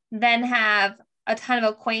than have a ton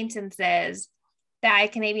of acquaintances that I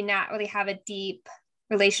can maybe not really have a deep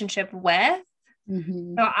relationship with.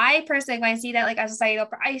 So I personally, when I see that like as societal,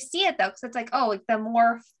 I see it though, because it's like, oh, like the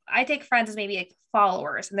more I take friends as maybe like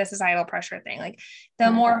followers in the societal pressure thing. Like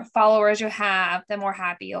the more followers you have, the more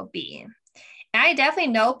happy you'll be. And I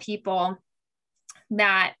definitely know people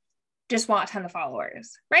that just want a ton of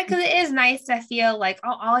followers, right? Because it is nice to feel like,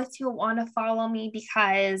 oh, all these people want to follow me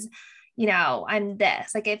because, you know, I'm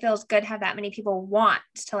this. Like it feels good to have that many people want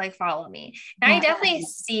to like follow me. And I definitely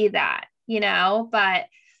see that, you know, but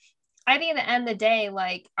I think at the end of the day,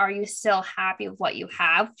 like, are you still happy with what you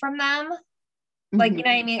have from them? Like, you know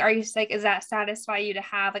what I mean? Are you like, is that satisfy you to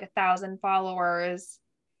have like 1,000 followers?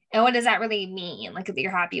 And what does that really mean? Like, if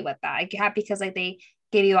you're happy with that, like, you're happy because like they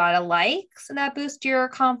give you a lot of likes and that boost your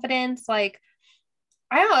confidence. Like,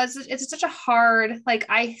 I don't know, it's such a hard, like,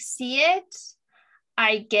 I see it,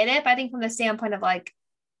 I get it, but I think from the standpoint of like,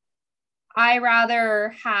 I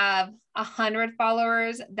rather have 100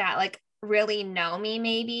 followers that like really know me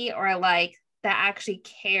maybe, or like that actually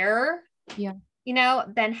care, you know,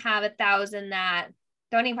 than have 1,000 that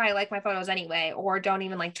don't even probably like my photos anyway, or don't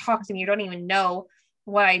even like talk to me, or don't even know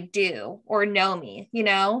what I do or know me, you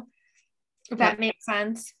know, if that makes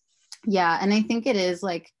sense. Yeah. And I think it is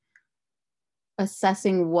like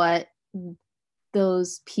assessing what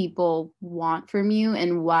those people want from you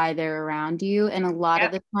and why they're around you. And a lot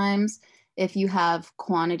of the times, if you have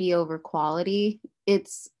quantity over quality,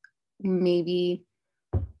 it's maybe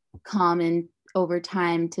common over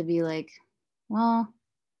time to be like, well,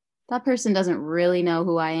 that person doesn't really know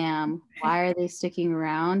who I am. Why are they sticking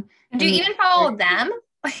around? Do you even follow them?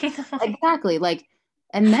 Exactly. Like,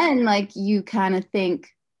 and then like you kind of think,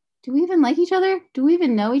 do we even like each other? Do we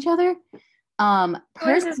even know each other?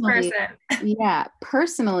 Personally,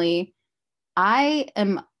 personally, I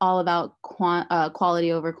am all about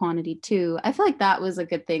quality over quantity too. I feel like that was a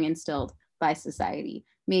good thing instilled by society.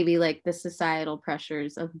 Maybe like the societal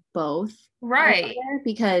pressures of both. Right.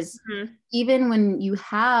 Because even when you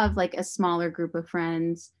have like a smaller group of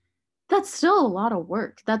friends, that's still a lot of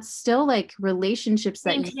work. That's still like relationships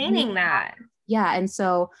that maintaining that. Yeah. And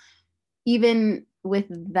so even with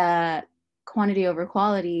the quantity over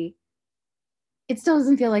quality, it still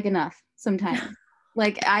doesn't feel like enough sometimes.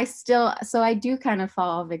 Like I do kind of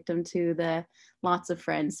fall victim to the lots of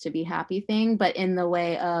friends to be happy thing, but in the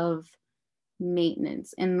way of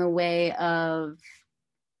maintenance, in the way of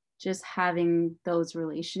just having those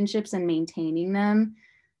relationships and maintaining them,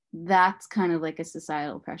 that's kind of like a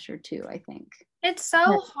societal pressure too, I think. It's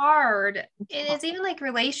so hard. It's even like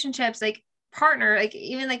relationships, like partner, like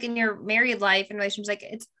even like in your married life and relationships,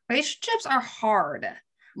 like relationships are hard.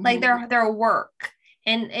 Like they're work.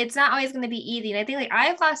 And it's not always going to be easy. And I think like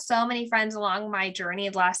I've lost so many friends along my journey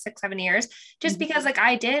of the last 6-7 years, just because like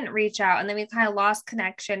I didn't reach out, and then we kind of lost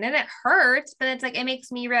connection, and it hurts, but it's like, it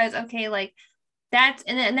makes me realize, okay, like that's,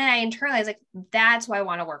 and then I internalize like, that's what I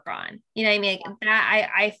want to work on. You know what I mean? Like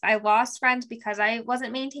that I lost friends because I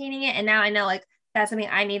wasn't maintaining it. And now I know like that's something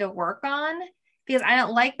I need to work on, because I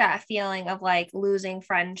don't like that feeling of like losing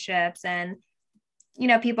friendships and, you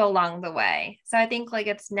know, people along the way. So I think like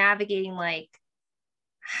it's navigating like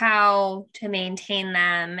how to maintain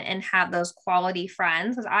them and have those quality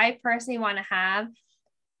friends. Because I personally want to have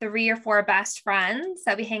 3 or 4 best friends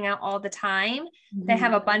that we hang out all the time. They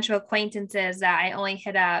have a bunch of acquaintances that I only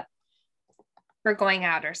hit up for going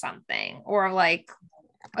out or something, or like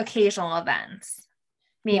occasional events.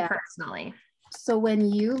 Me personally. So when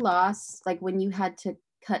you lost, like when you had to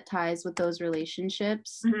cut ties with those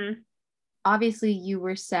relationships. Mm-hmm. Obviously you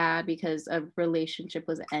were sad because a relationship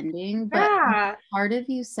was ending, but Yeah. part of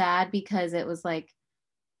you sad because it was like,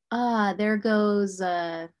 there goes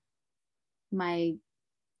my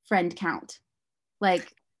friend count.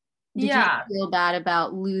 Like, did you Yeah. feel bad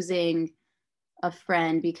about losing a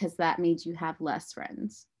friend because that made you have less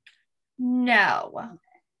friends? No.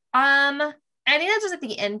 I think that's just like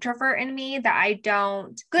the introvert in me that I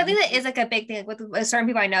don't, because I think that is like a big thing like, with certain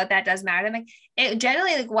people I know that does matter. Like it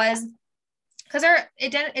generally like was because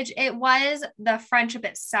it was the friendship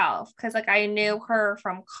itself. Because like I knew her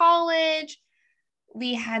from college,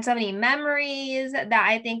 we had so many memories that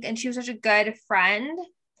I think, and she was such a good friend.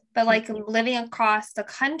 But like living across the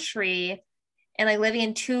country and like living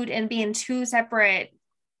in two and being two separate,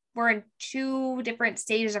 we're in two different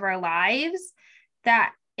stages of our lives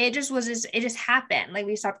that it just happened. Like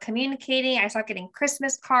we stopped communicating. I stopped getting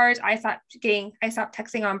Christmas cards. I stopped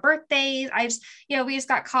texting on birthdays. We just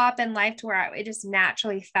got caught up in life to where it just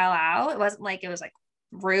naturally fell out. It wasn't like it was like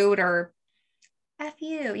rude or F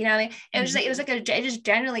you, you know what I mean? It was like it just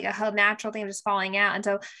generally a whole natural thing of just falling out. And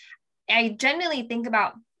so I genuinely think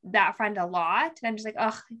about that friend a lot. And I'm just like,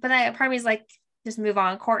 oh, but part of me is like, just move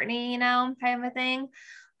on, Courtney, kind of a thing.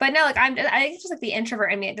 But no, like I think it's just like the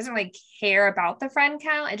introvert in me. It doesn't really care about the friend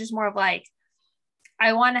count. It's just more of like,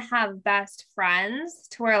 I want to have best friends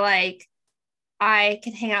to where like I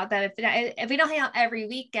can hang out with them. If we don't hang out every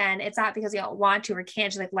weekend, it's not because we don't want to or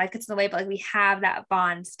can't, just like life gets in the way, but like we have that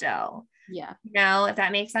bond still. Yeah. If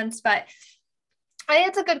that makes sense. But I think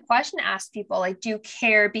it's a good question to ask people. Like, do you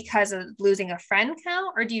care because of losing a friend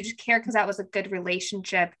count, or do you just care because that was a good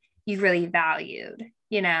relationship you really valued,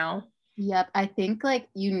 Yep. I think like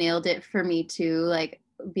you nailed it for me too. Like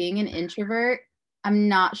being an introvert, I'm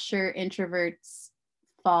not sure introverts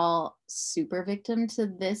fall super victim to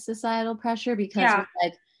this societal pressure because we're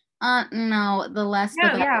like, no, the less the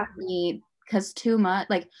better we need, because too much,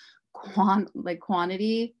 like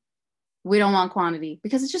quantity, we don't want quantity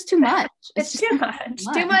because it's just too much. It's too much.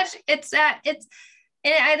 Too much. And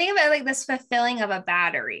I think about like this fulfilling of a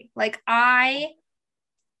battery. Like I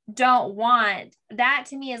don't want that.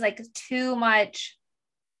 To me is like too much.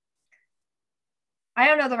 I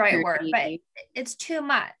don't know the right word, but it's too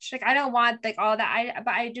much. Like I don't want like all that.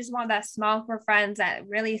 But I just want that small group of friends that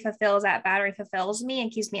really fulfills that battery, fulfills me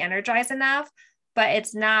and keeps me energized enough. But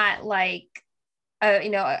it's not like, I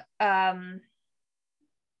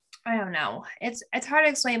don't know. It's hard to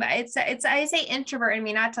explain, but it's I say introvert in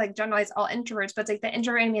me, not to like generalize all introverts, but it's like the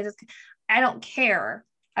introvert in me is I don't care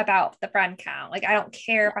about the friend count. Like I don't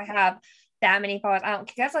care if I have that many followers. I don't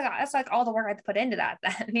care. That's like all the work I have to put into that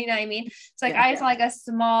then. You know what I mean? It's like I feel like a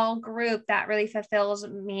small group that really fulfills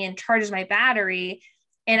me and charges my battery.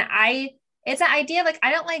 And it's an idea like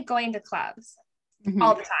I don't like going to clubs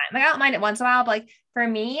all the time. Like I don't mind it once in a while, but like for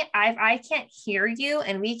me, I can't hear you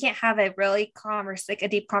and we can't have a really a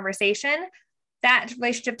deep conversation. That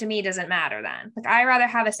relationship to me doesn't matter then. Like I rather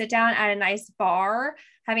have a sit down at a nice bar,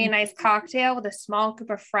 having a nice cocktail with a small group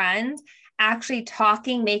of friends, actually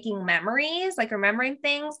talking, making memories, like remembering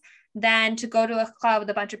things, than to go to a club with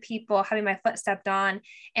a bunch of people, having my foot stepped on,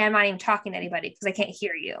 and I'm not even talking to anybody because I can't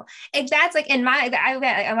hear you. That's like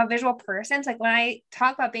I'm a visual person. So like when I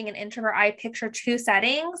talk about being an introvert, I picture two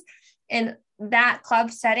settings. In that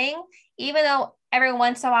club setting, even though every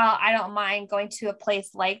once in a while I don't mind going to a place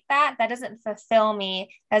like that, that doesn't fulfill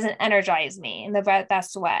me, doesn't energize me in the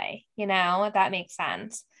best way, if that makes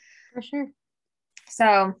sense. For sure.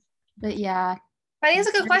 So, but yeah, I think it's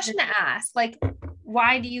a good question to ask. Like,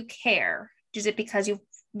 why do you care? Is it because you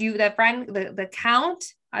the count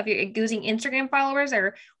of your using Instagram followers,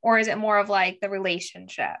 or is it more of like the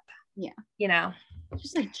relationship? Yeah.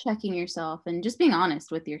 Just like checking yourself and just being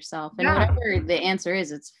honest with yourself, and whatever the answer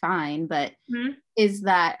is, it's fine. But is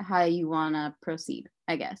that how you want to proceed?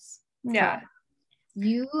 I guess. Yeah. So,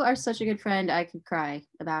 you are such a good friend. I could cry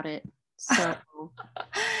about it. So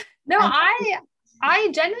no, I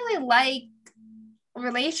genuinely like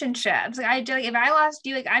relationships. Like if I lost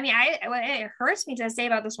you, like it hurts me to say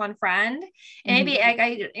about this one friend, and maybe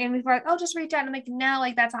and before like, oh, just reach out. And I'm like, no,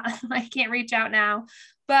 like that's not, I can't reach out now.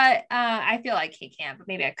 But I feel like he can, but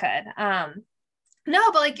maybe I could.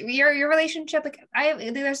 No, but like your relationship, like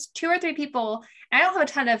there's 2 or 3 people. And I don't have a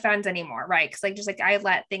ton of friends anymore, right? Because like just like I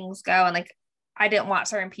let things go, and like I didn't want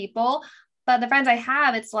certain people. But the friends I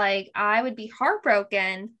have, it's like I would be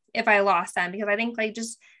heartbroken if I lost them, because I think like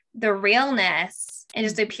just the realness and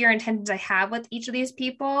just the pure intentions I have with each of these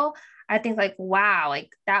people, I think like, wow,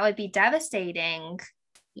 like that would be devastating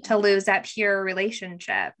to lose that pure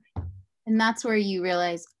relationship. And that's where you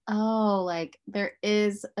realize, oh, like there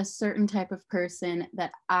is a certain type of person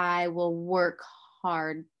that I will work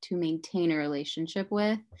hard to maintain a relationship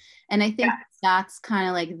with. And I think that's kind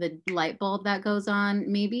of like the light bulb that goes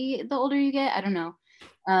on. Maybe the older you get, I don't know.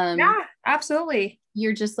 Yeah, absolutely.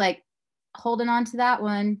 You're just like holding on to that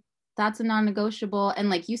one. That's a non-negotiable. And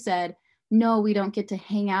like you said, no, we don't get to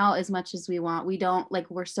hang out as much as we want. We don't, like,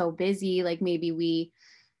 we're so busy. Like maybe we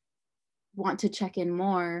want to check in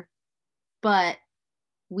more, but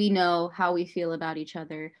we know how we feel about each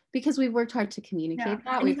other because we've worked hard to communicate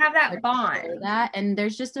that. And We you have that bond. That, and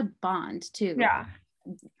there's just a bond too. Yeah,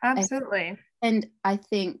 absolutely. And I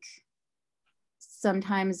think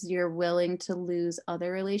sometimes you're willing to lose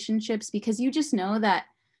other relationships because you just know that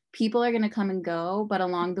people are going to come and go, but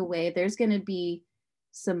along the way, there's going to be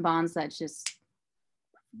some bonds that just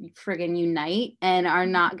friggin' unite and are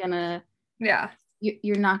not going to,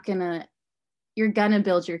 you're not going to, you're going to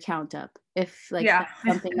build your count up. If like that's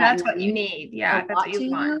something that's what you need. Yeah, that's what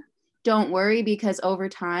you want. Don't worry, because over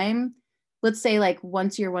time, let's say like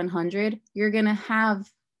once you're 100, you're going to have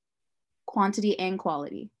quantity and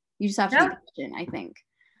quality. You just have to be patient, I think.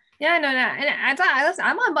 Yeah, no. And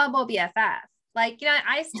I'm on Bumble BFF. Like, you know,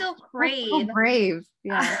 I still crave. So brave.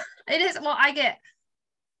 Yeah. It is. Well,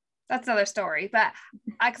 that's another story, but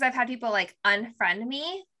because I've had people like unfriend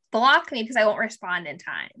me, block me because I won't respond in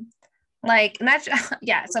time. Like, and that's,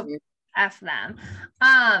 yeah. So F them.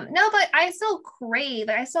 No, but I still crave,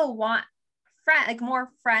 like I still want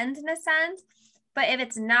more friends in a sense, but if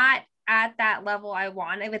it's not at that level I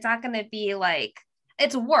want, if it's not going to be like,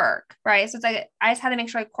 it's work, right? So it's like, I just had to make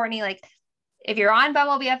sure, like, Courtney, like, if you're on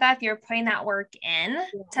Bumble BFF, you're putting that work in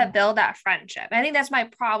to build that friendship. And I think that's my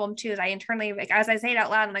problem too, is I internally, like, as I say it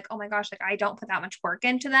out loud, I'm like, oh my gosh, like I don't put that much work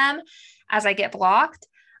into them as I get blocked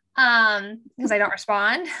because I don't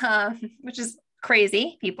respond, which is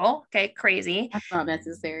crazy, people. Okay, crazy. That's not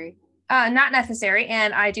necessary. Not necessary.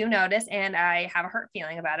 And I do notice, and I have a hurt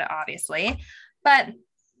feeling about it, obviously. But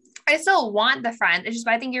I still want the friend. It's just,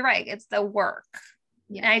 I think you're right. It's the work.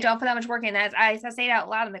 Yeah. And I don't put that much work in. As I say it out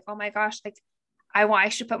loud, I'm like, oh my gosh, like I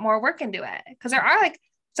should put more work into it. Because there are like,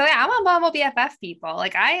 so yeah, I'm on Bumble BFF people.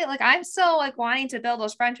 I'm still like wanting to build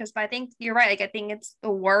those friendships, but I think you're right. Like, I think it's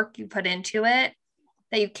the work you put into it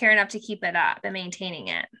that you care enough to keep it up and maintaining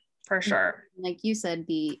it, for sure. Like you said,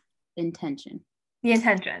 the intentions.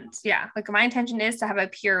 Yeah. Like, my intention is to have a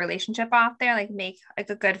pure relationship off there, like make like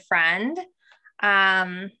a good friend.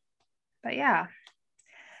 But yeah.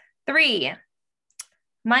 3,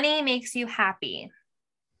 money makes you happy.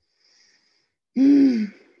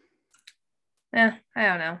 I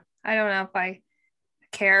don't know. I don't know if I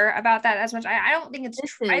care about that as much. I don't think it's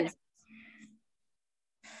true.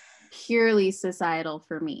 Purely societal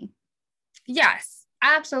for me. Yes,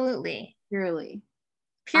 absolutely. Purely.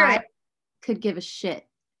 I could give a shit,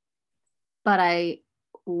 but I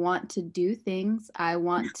want to do things. I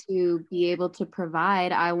want to be able to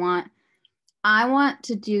provide. I want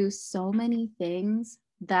to do so many things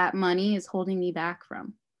that money is holding me back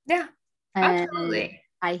from. Yeah, absolutely. And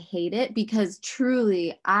I hate it because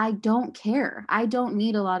truly I don't care. I don't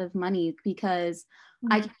need a lot of money because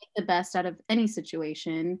I can make the best out of any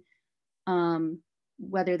situation,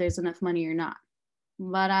 whether there's enough money or not.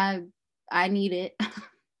 But I need it.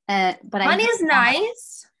 But money is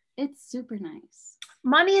nice. It's super nice.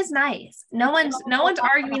 Money is nice. No one's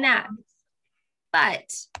arguing that.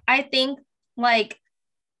 But I think, like,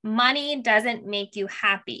 money doesn't make you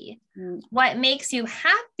happy. What makes you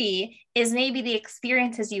happy is maybe the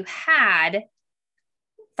experiences you had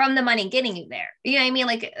from the money getting you there. You know what I mean?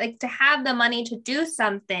 Like to have the money to do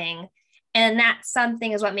something, and that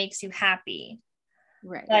something is what makes you happy.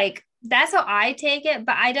 Right. Like, that's how I take it.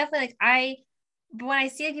 But I definitely, when I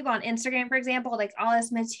see people on Instagram, for example, like all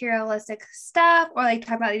this materialistic stuff, or like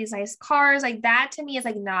talk about these nice cars, like that to me is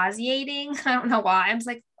like nauseating. I don't know why. I'm just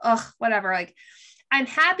like, ugh, whatever. Like, I'm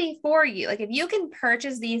happy for you. Like, if you can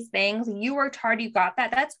purchase these things, you worked hard, you got that,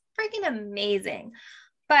 that's freaking amazing.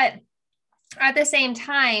 But at the same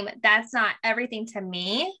time, that's not everything to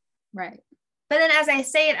me. Right. But then as I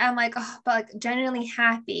say it, I'm like, oh, but like genuinely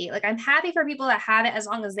happy. Like, I'm happy for people that have it as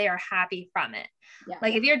long as they are happy from it. Yeah.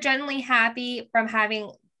 Like, if you're genuinely happy from having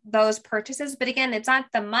those purchases, but again, it's not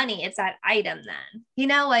the money, it's that item then, you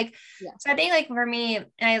know, like, yeah. So I think, like, for me, and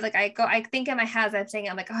I think in my head, as I'm saying,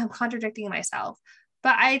 I'm like, oh, I'm contradicting myself.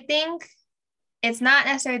 But I think it's not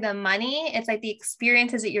necessarily the money, it's like the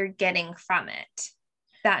experiences that you're getting from it.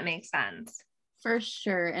 That makes sense. For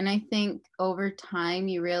sure. And I think over time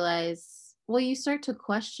you realize, well, you start to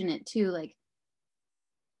question it too. Like,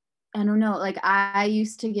 I don't know, like I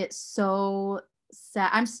used to get so sad.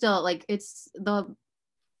 I'm still like,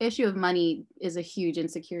 issue of money is a huge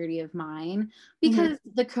insecurity of mine because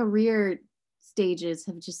the career stages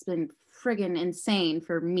have just been friggin' insane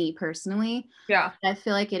for me personally. Yeah. I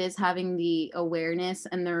feel like it is having the awareness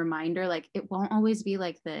and the reminder, like it won't always be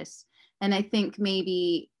like this. And I think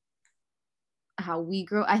maybe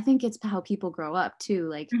I think it's how people grow up too.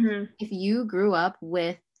 Like if you grew up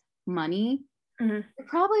with money, you're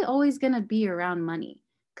probably always going to be around money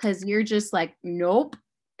because you're just like, nope,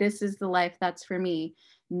 this is the life that's for me.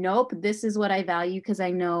 Nope, this is what I value because I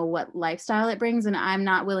know what lifestyle it brings and I'm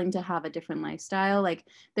not willing to have a different lifestyle. Like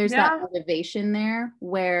there's that motivation there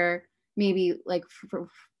where maybe like for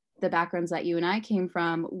the backgrounds that you and I came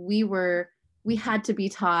from, we had to be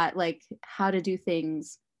taught like how to do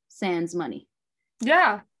things sans money.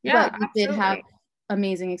 Yeah. But we did have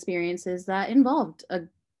amazing experiences that involved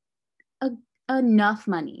enough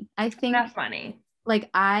money. I think enough money.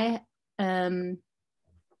 Like I'll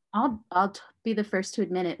be the first to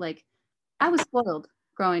admit it. Like I was spoiled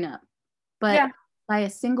growing up, but by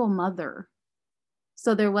a single mother.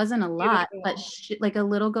 So there wasn't a lot, but like a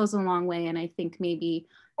little goes a long way. And I think maybe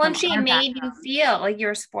when she made you feel like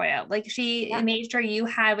you're spoiled, like she made sure you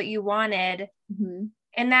had what you wanted.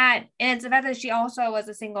 And it's the fact that she also was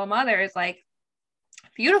a single mother is like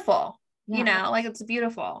beautiful, you know, like it's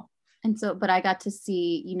beautiful. And so, but I got to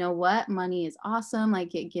see, you know what, money is awesome.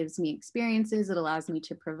 Like it gives me experiences. It allows me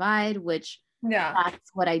to provide, which that's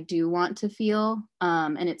what I do want to feel.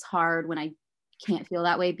 And it's hard when I can't feel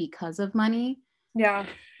that way because of money. Yeah.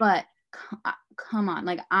 But come on,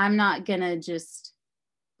 like I'm not gonna just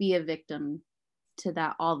be a victim to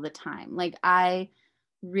that all the time. Like I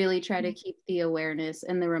really try to keep the awareness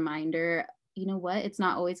and the reminder, you know what, it's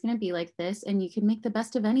not always going to be like this and you can make the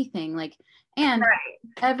best of anything. Like, and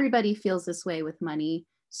everybody feels this way with money.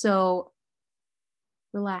 So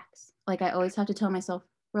relax. Like I always have to tell myself,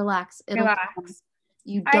 relax.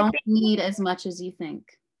 You don't need as much as you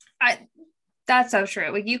think. That's so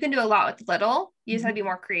true. Like you can do a lot with little. You just have to be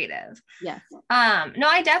more creative. Yes. No,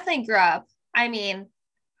 I definitely grew up. I mean,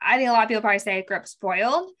 I think a lot of people probably say I grew up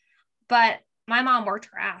spoiled, but my mom worked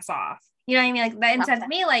her ass off. You know what I mean? Like that instance to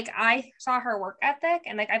me, like I saw her work ethic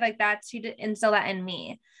and like I like that she did instill that in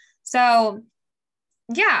me. So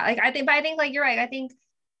yeah, like I think like you're right. I think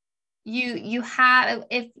you have,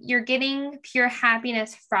 if you're getting pure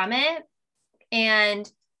happiness from it and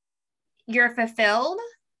you're fulfilled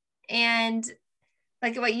and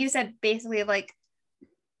like what you said, basically like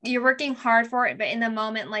you're working hard for it, but in the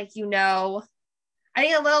moment, like, you know, I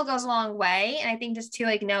think a little goes a long way. And I think just too,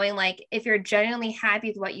 like knowing like if you're genuinely happy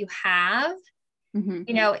with what you have,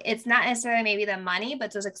 you know, it's not necessarily maybe the money,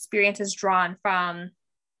 but those experiences drawn from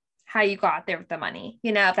how you got there with the money,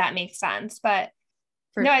 you know, if that makes sense. But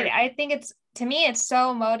I think it's, to me, it's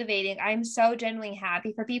so motivating. I'm so genuinely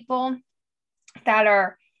happy for people that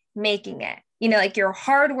are making it, you know, like you're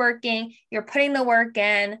hardworking, you're putting the work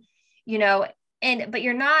in, you know, but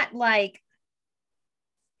you're not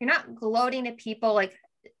gloating to people,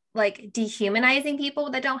 like dehumanizing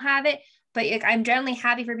people that don't have it. But like, I'm generally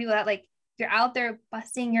happy for people that like, you're out there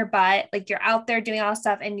busting your butt, like you're out there doing all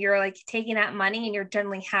stuff and you're like taking that money and you're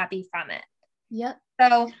generally happy from it. Yep.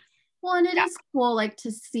 So, well, and it is cool, like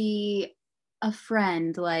to see a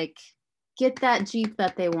friend like get that Jeep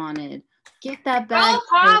that they wanted, get that bag.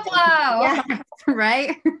 Oh, Pablo! Yeah,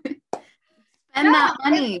 right? Spend that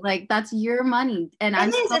money. Like that's your money. And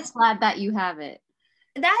I'm so glad that you have it.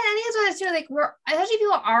 That I think is what it's doing. Like we're, especially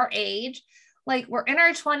people our age, like we're in our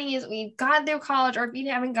 20s, we've got through college, or if you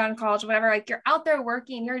haven't gone to college, whatever, like you're out there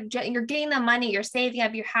working, you're getting the money, you're saving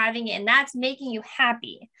up, you're having it, and that's making you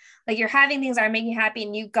happy. Like you're having things that are making you happy,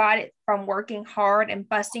 and you got it from working hard and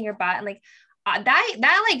busting your butt, and like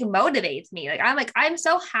that like motivates me. Like I'm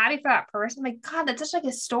so happy for that person. I'm like, God, that's such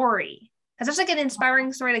like a story. That's such like an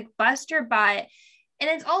inspiring story. Like bust your butt, and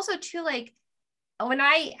it's also too like when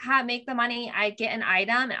I make the money, I get an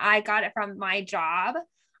item, and I got it from my job.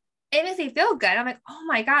 It makes me feel good. I'm like, oh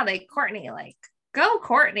my God, like Courtney, like go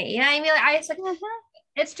Courtney. You know what I mean? Like I just like,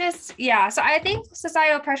 it's just, yeah. So I think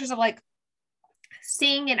societal pressures of like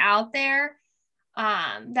seeing it out there,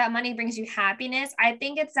 that money brings you happiness. I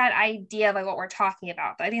think it's that idea of like what we're talking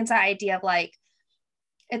about. I think it's that idea of like,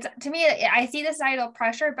 it's, to me, I see the societal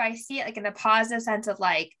pressure, but I see it like in a positive sense of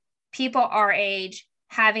like people our age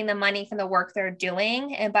having the money from the work they're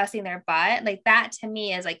doing and busting their butt. Like that to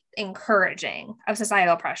me is like encouraging of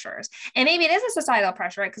societal pressures. And maybe it is a societal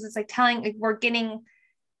pressure, right? Because it's like telling, like, we're getting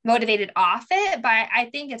motivated off it, but I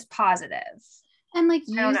think it's positive. And like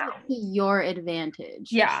use it to your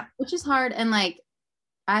advantage. Yeah. Which is hard. And like,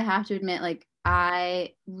 I have to admit, like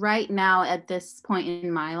I, right now at this point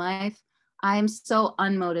in my life, I'm so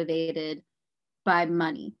unmotivated by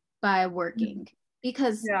money, by working,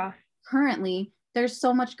 because Yeah. currently there's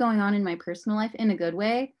so much going on in my personal life in a good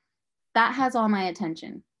way that has all my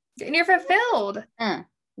attention. And you're fulfilled.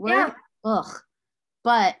 Work, ugh.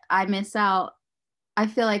 But I miss out. I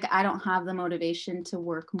feel like I don't have the motivation to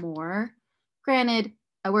work more. Granted,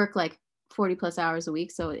 I work like 40 plus hours a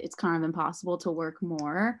week, so it's kind of impossible to work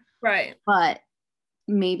more. Right. But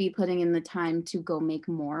maybe putting in the time to go make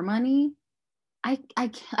more money, I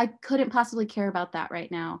couldn't possibly care about that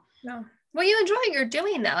right now. No. Well, you enjoy what you're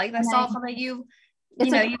doing though. Like that's all something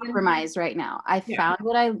it's a compromise right now. I found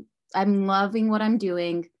what I'm loving what I'm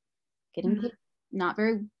doing. Getting paid,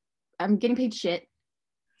 I'm getting paid shit,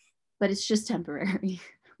 but it's just temporary.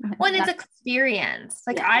 Well, it's experience.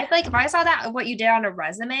 Like I feel like if I saw that what you did on a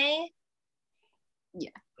resume,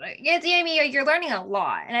 it's, I mean, you're learning a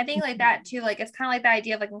lot. And I think like that too, like it's kind of like the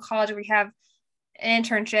idea of like in college where we have an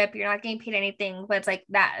internship, you're not getting paid anything, but it's like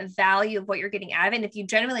that value of what you're getting out of it. And if you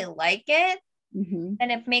genuinely like it,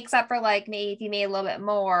 then it makes up for like maybe if you made a little bit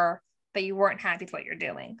more, but you weren't happy with what you're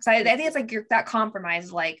doing. So I think it's like that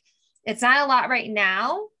compromise, like it's not a lot right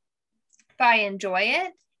now, but I enjoy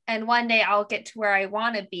it. And one day I'll get to where I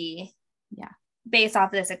want to be. Yeah. Based off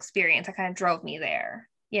of this experience that kind of drove me there,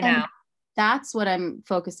 you know? And that's what I'm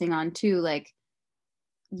focusing on too. Like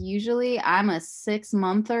usually I'm a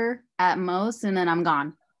 6-monther at most, and then I'm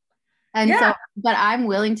gone. And so, but I'm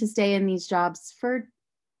willing to stay in these jobs for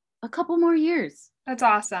a couple more years. That's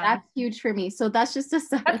awesome. That's huge for me. So that's just a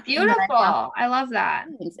separate. That's beautiful. I love that.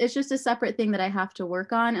 It's just a separate thing that I have to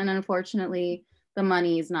work on. And unfortunately, the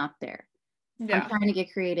money is not there. Yeah. I'm trying to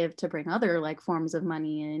get creative to bring other like forms of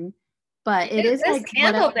money in. But it is this like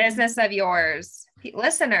candle business of yours,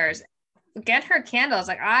 listeners, get her candles.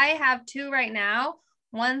 Like I have 2 right now.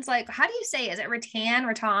 One's like, how do you say it? Is it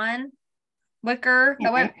rattan, wicker?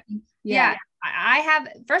 Yeah. I have,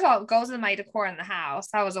 first of all, it goes in my decor in the house.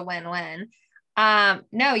 That was a win-win.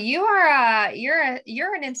 No, you're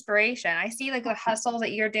an inspiration. I see like the hustles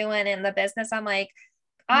that you're doing in the business. I'm like,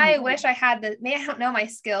 I wish I had maybe I don't know my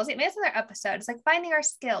skills. Maybe it's another episode. It's like finding our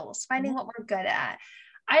skills, finding what we're good at.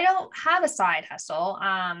 I don't have a side hustle.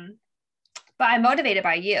 But I'm motivated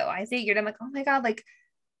by you. I think I'm like, oh my God, like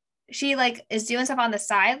she like is doing stuff on the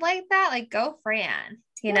side like that. Like go Fran,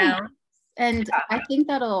 you know? And I think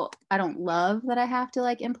I don't love that I have to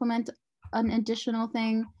like implement an additional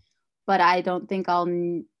thing, but I don't think I'll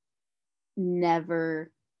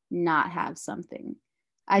never not have something.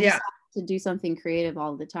 I just have to do something creative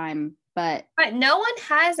all the time. But no one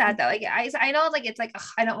has that though. Like I know like it's like ugh,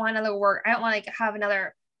 I don't want another work. I don't want to like have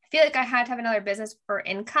another. I feel like I had to have another business for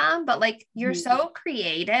income, but like you're so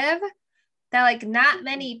creative that like not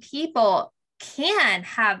many people can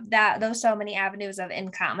have those so many avenues of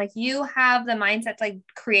income. Like you have the mindset to like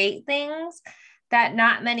create things that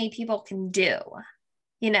not many people can do.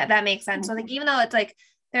 You know, that makes sense. So like even though it's like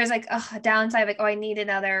there's like a downside, like, oh, I need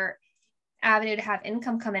another avenue to have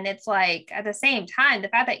income come in, it's like at the same time the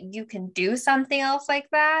fact that you can do something else like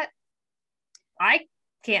that I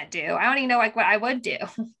can't do. I don't even know like what I would do,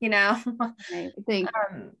 you know. I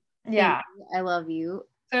love you.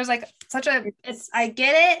 There's like I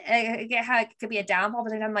get it. I get how it could be a downfall,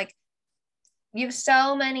 but then I'm like, you have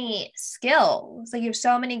so many skills, like you have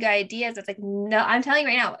so many good ideas. It's like, no, I'm telling you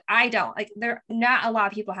right now, I don't like, there not a lot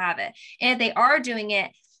of people have it. And if they are doing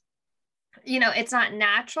it, you know, it's not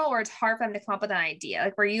natural or it's hard for them to come up with an idea.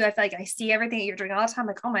 Like where I feel like I see everything that you're doing all the time.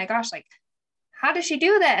 Like, oh my gosh, like, how does she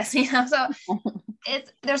do this? You know, so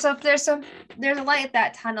there's a light at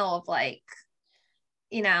that tunnel of like,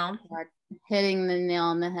 you know, hitting the nail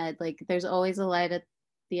on the head. Like there's always a light at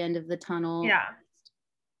the end of the tunnel. Yeah,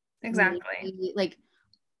 exactly. Maybe, like,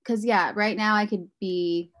 cause right now I could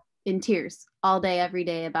be in tears all day, every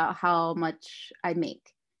day about how much I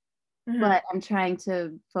make. But I'm trying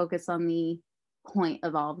to focus on the point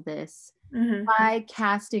of all of this by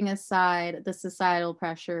casting aside the societal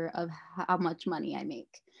pressure of how much money I make.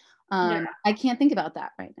 I can't think about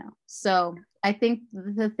that right now. So I think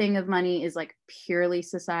the thing of money is like purely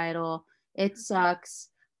societal. It sucks,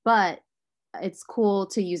 but it's cool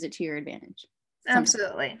to use it to your advantage.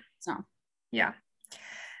 Absolutely. So, yeah.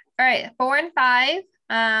 All right. 4 and 5.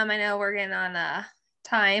 I know we're getting on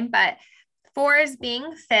time, but 4 is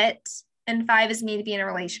being fit and 5 is need to be in a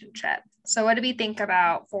relationship. So what do we think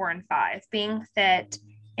about 4 and 5? Being fit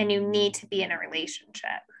and you need to be in a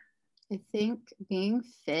relationship. I think being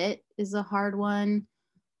fit is a hard one.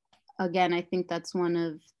 Again, I think that's one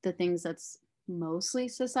of the things that's mostly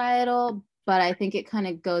societal, but I think it kind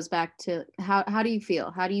of goes back to how do you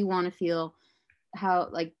feel? How do you want to feel? How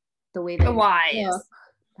like the way that why?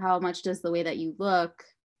 How much does the way that you look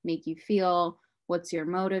make you feel? what's your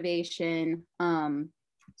motivation.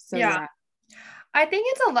 So Yeah. yeah. I think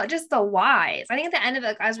it's a lot, just the whys. I think at the end of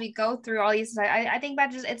it, as we go through all these, I think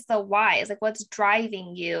about just it's the whys, like what's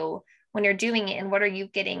driving you when you're doing it and what are you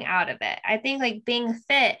getting out of it. I think like being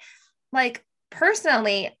fit, like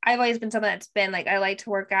personally, I've always been someone that's been like, I like to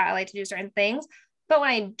work out, I like to do certain things. But when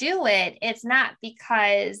I do it, it's not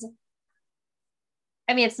because,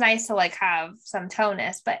 I mean, it's nice to like have some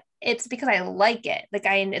tonus, but it's because I like it. Like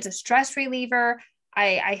it's a stress reliever.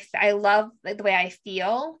 I love like the way I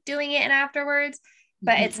feel doing it and afterwards,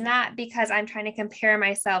 but Mhm. it's not because I'm trying to compare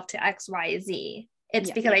myself to XYZ. It's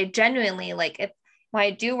Yeah. because I genuinely like if when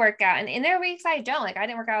I do work out, and in there are weeks I don't, like I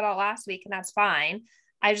didn't work out all last week, and that's fine.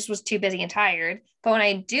 I just was too busy and tired. But when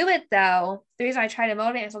I do it though, the reason I try to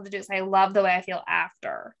motivate myself to do it is I love the way I feel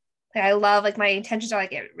after. Like I love like my intentions are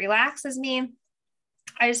like it relaxes me.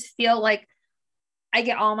 I just feel like I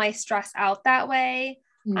get all my stress out that way.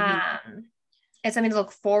 Mhm. It's something to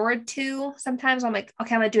look forward to. Sometimes I'm like,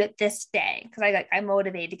 okay, I'm gonna do it this day because I'm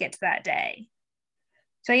motivated to get to that day.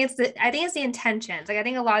 So I think it's the intentions. Like I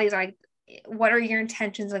think a lot of these are like, what are your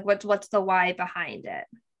intentions? Like what's the why behind it?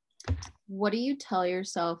 What do you tell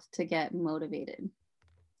yourself to get motivated?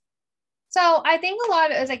 So I think a lot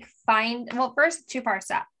of it is like first two parts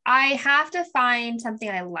that I have to find something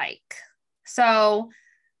I like. So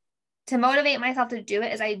to motivate myself to do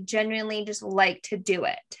it is I genuinely just like to do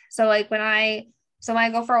it. So like when I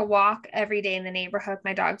go for a walk every day in the neighborhood with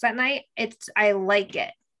my dogs at night, I like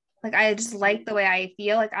it. Like I just like the way I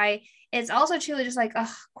feel. It's also truly just like,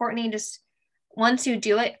 oh, Courtney, just once you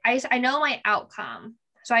do it, I know my outcome.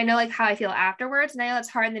 So I know like how I feel afterwards. And I know it's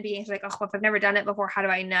hard in the beginning. It's like, oh, if I've never done it before, how do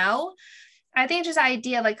I know? I think just the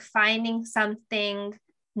idea of like finding something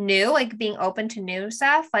new, like being open to new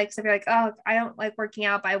stuff. Like, so if you're like, oh, I don't like working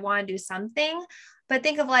out, but I want to do something. But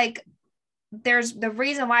think of like, there's the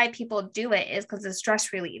reason why people do it is because it's a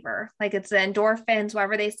stress reliever. Like it's the endorphins,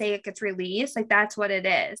 whatever they say it gets released. Like that's what it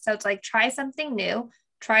is. So it's like, try something new,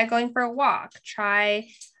 try going for a walk,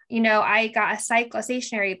 I got a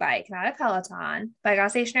stationary bike, not a Peloton, but I got a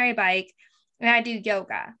stationary bike and I do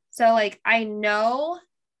yoga. So like, I know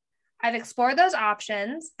I've explored those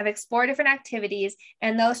options. I've explored different activities,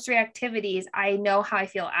 and those three activities, I know how I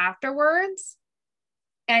feel afterwards.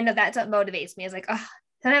 And I know that's what motivates me. Is like, oh,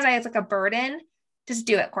 sometimes it's like a burden. Just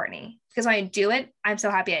do it, Courtney. Because when I do it, I'm so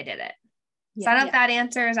happy I did it. So I don't know if that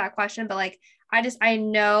answers that question, but like, I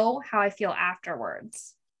know how I feel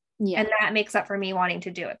afterwards. Yeah. And that makes up for me wanting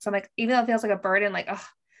to do it. So I'm like, even though it feels like a burden, like, oh,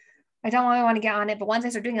 I don't really want to get on it. But once I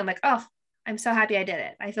start doing it, I'm like, oh, I'm so happy I did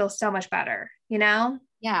it. I feel so much better, you know?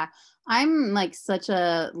 Yeah. I'm like such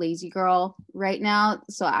a lazy girl right now,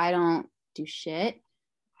 so I don't do shit.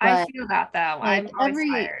 I But feel that though. like I'm always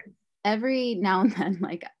tired. every now and then,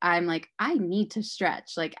 like I'm like, I need to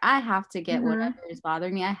stretch. Like I have to get Mhm. whatever is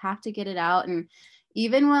bothering me, I have to get it out. And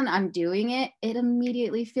even when I'm doing it, it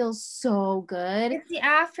immediately feels so good. It's the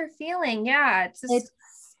after feeling. Yeah. It's It's just,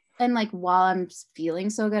 and like while I'm feeling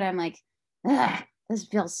so good, I'm like, "Ugh, this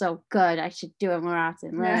feels so good. I should do it more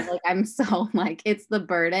often." yeah, Like I'm so like it's the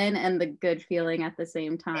burden and the good feeling at the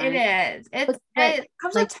same it time. is. But It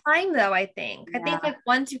comes with like time though, I think. I think yeah, like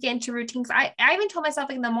once you get into routines, I even told myself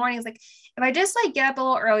like in the mornings, like if I just like get up a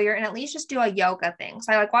little earlier and at least just do a yoga thing.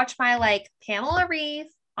 So I like watch my like Pamela Reeve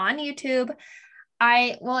on YouTube.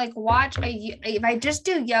 I will like if I just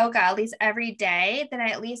do yoga at least every day, then I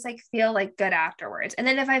at least like feel like good afterwards. And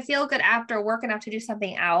then if I feel good after work enough to do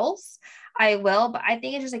something else, I will. But I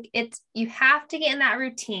think it's just like you have to get in that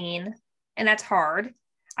routine, and that's hard.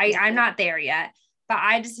 yeah, I'm not there yet, but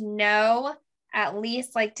I just know at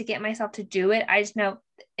least like to get myself to do it. I just know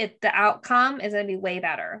the outcome is gonna be way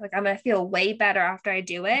better. Like I'm gonna feel way better after I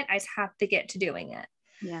do it. I just have to get to doing it.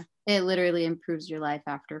 yeah. It literally improves your life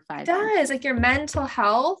after It 5 minutes. does, like your mental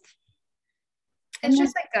health. And It's then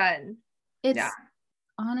just like good. Yeah. it's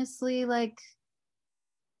honestly like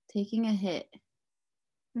taking a hit.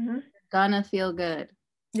 Mm-hmm. Gonna feel good.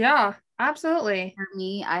 Yeah, absolutely. For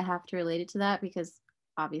me, I have to relate it to that because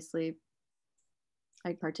obviously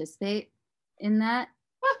I participate in that.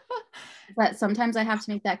 But sometimes I have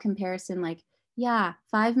to make that comparison like, yeah,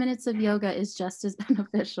 5 minutes of yoga is just as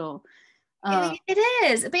beneficial. It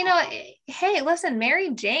is. But hey, listen, Mary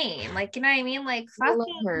Jane, like, you know what I mean? Like I love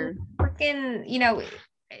her. fucking freaking,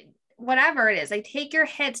 whatever it is, like take your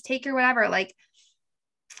hits, take your whatever. Like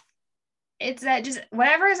it's that just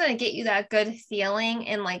whatever is gonna get you that good feeling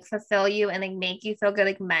and like fulfill you and like make you feel good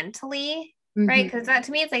like mentally, right? Mhm. Because that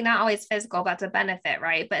to me it's like not always physical, but it's a benefit,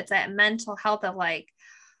 right? But it's that mental health of like,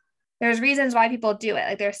 there's reasons why people do it.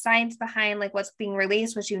 Like there's science behind like what's being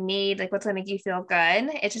released, what you need, like what's gonna make you feel good.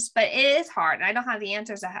 It's just, but it is hard. And I don't have the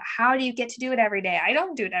answers to how do you get to do it every day. I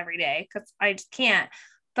don't do it every day because I just can't.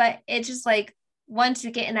 But it's just like once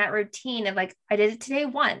you get in that routine of like, I did it today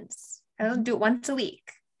once, I don't do it once a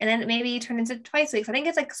week. And then maybe you turn into twice a week. So I think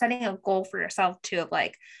it's like setting a goal for yourself too, of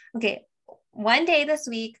like, okay, one day this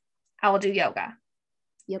week, I will do yoga.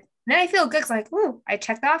 Yep. And then I feel good because like, ooh, I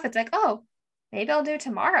checked off. It's like, oh, maybe I'll do it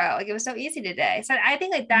tomorrow. Like it was so easy today. So I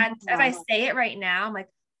think like that, as I say it right now, I'm like,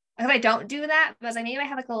 if I don't do that, because I maybe I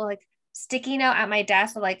have like a little like sticky note at my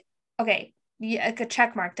desk of like, okay, like a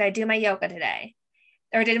check mark. Did I do my yoga today?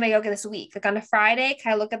 Or did my yoga this week? Like on a Friday,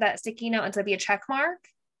 can I look at that sticky note and so be a check mark?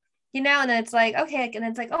 And then it's like, okay, and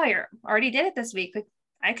then it's like, oh, you already did it this week. Like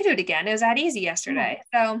I could do it again. It was that easy yesterday.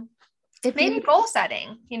 So if maybe goal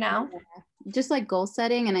setting, just like goal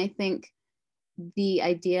setting. And I think the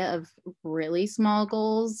idea of really small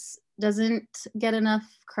goals doesn't get enough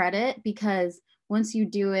credit, because once you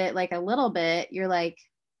do it like a little bit, you're like,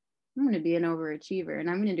 I'm going to be an overachiever and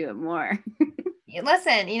I'm going to do it more.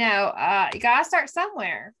 Listen, you gotta start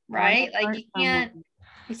somewhere, right? Like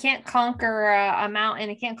you can't conquer a mountain.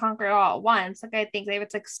 You can't conquer it all at once. Like I think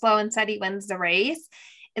it's like slow and steady wins the race.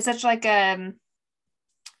 It's such like doesn't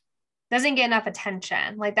get enough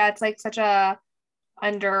attention. Like that's like such a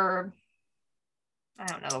I don't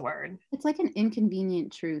know the word. It's like an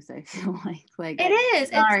inconvenient truth, I feel like it is.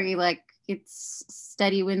 Sorry, like it's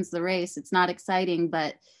steady wins the race. It's not exciting,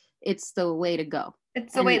 but it's the way to go.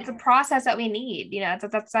 It's the way, it's a process that we need,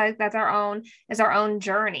 that's our own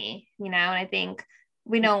journey, and I think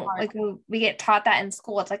we don't like we get taught that in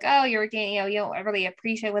school. It's like, oh, you're getting, you don't really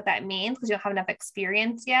appreciate what that means because you don't have enough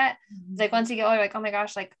experience yet. Mm-hmm. It's like once you go, you're like, oh my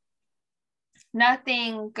gosh, like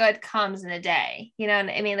nothing good comes in a day, and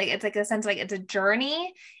I mean, like it's like a sense of like it's a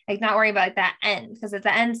journey, like not worrying about like that end, because at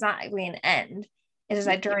the end's not really an end, it's just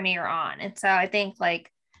a journey you're on. And so I think like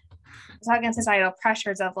talking societal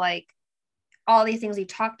pressures of like all these things we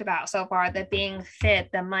talked about so far, the being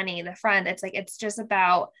fit, the money, the friend, it's like it's just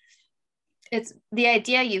about, it's the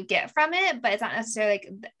idea you get from it, but it's not necessarily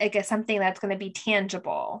like something that's going to be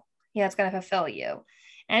tangible, it's going to fulfill you.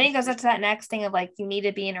 And I think it goes up to that next thing of like you need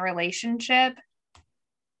to be in a relationship.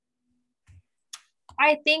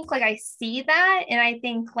 I think like I see that, and I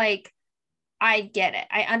think like I get it.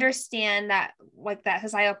 I understand that like that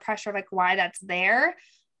societal pressure, like why that's there.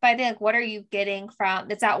 But I think like, what are you getting from,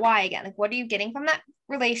 it's that why again, like what are you getting from that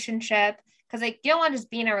relationship? Because like you don't want to just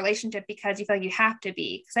be in a relationship because you feel like you have to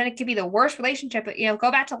be, because then it could be the worst relationship. But go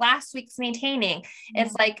back to last week's maintaining.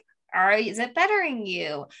 It's like, is it bettering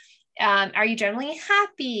you? Are you generally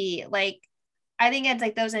happy? Like I think it's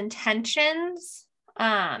like those intentions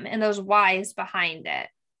and those whys behind it.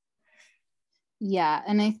 Yeah,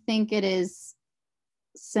 and I think it is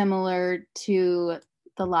similar to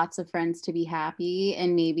the lots of friends to be happy,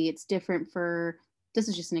 and maybe it's different for, this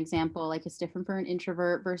is just an example, like it's different for an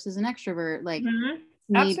introvert versus an extrovert, like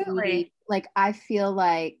maybe absolutely. Like I feel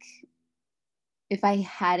like if I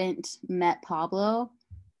hadn't met Pablo,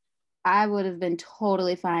 I would have been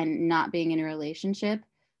totally fine not being in a relationship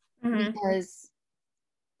because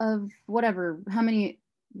of whatever, how many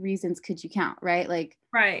reasons could you count, right? Like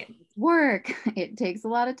right, work, it takes a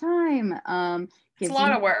lot of time, it's a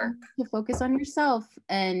lot of work to focus on yourself.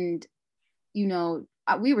 And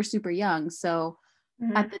we were super young, so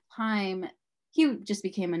at the time he just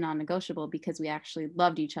became a non-negotiable because we actually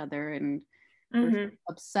loved each other and were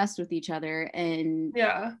obsessed with each other. And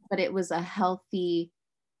but it was a healthy,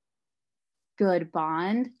 good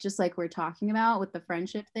bond, just like we're talking about with the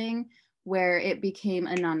friendship thing, where it became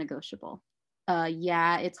a non-negotiable.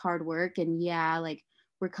 It's hard work, and like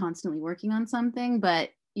we're constantly working on something,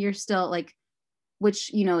 but you're still like,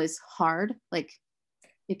 which is hard, like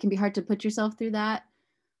it can be hard to put yourself through that,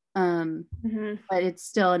 but it's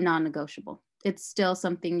still a non-negotiable. It's still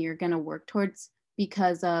something you're going to work towards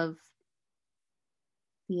because of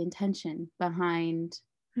the intention behind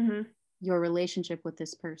your relationship with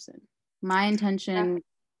this person. My intention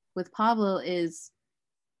with Pablo is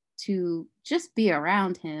to just be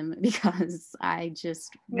around him because I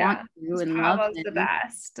just want to and love him. The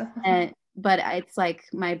best. But it's like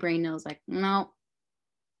my brain knows like, no,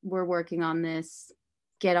 we're working on this,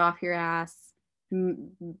 get off your ass.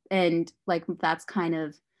 And like that's kind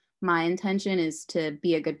of my intention, is to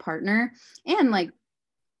be a good partner and like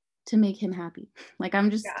to make him happy. Like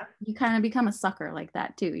I'm just you kind of become a sucker like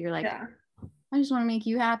that too. You're like, I just want to make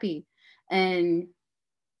you happy. And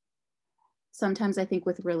sometimes I think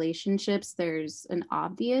with relationships there's an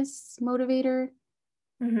obvious motivator,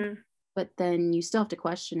 but then you still have to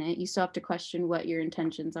question it. You still have to question what your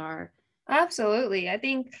intentions are. Absolutely. I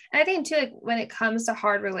think too, like when it comes to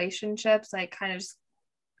hard relationships, like kind of just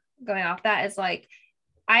going off that is like,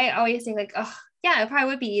 I always think like, oh yeah, it probably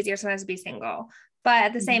would be easier sometimes to be single. But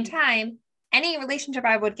at the same time, any relationship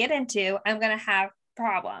I would get into, I'm gonna have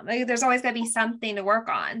problem. Like there's always gonna be something to work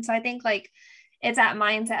on. So I think like it's that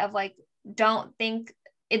mindset of like, don't think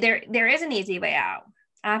there is an easy way out.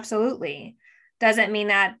 Absolutely. Doesn't mean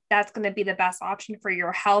that that's going to be the best option for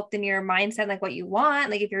your health and your mindset, like what you want.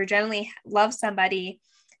 Like if you're genuinely love somebody,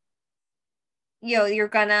 you're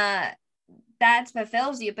gonna, that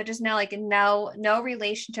fulfills you, but just know like no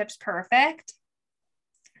relationship's perfect.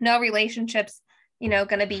 No relationships,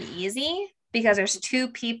 gonna be easy because there's two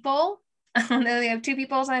people. You have two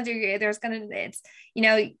people, sometimes there's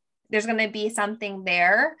gonna be something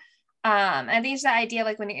there. I think it's the idea of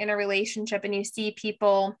like when you're in a relationship and you see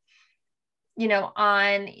people,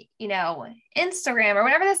 on, Instagram or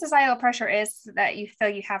whatever the societal pressure is that you feel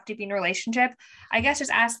you have to be in a relationship, I guess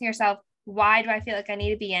just asking yourself, why do I feel like I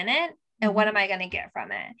need to be in it? And what am I going to get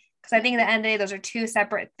from it? Because I think at the end of the day, those are two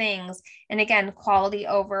separate things. And again, quality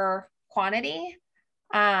over quantity.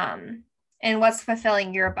 And what's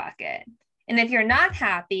fulfilling your bucket. And if you're not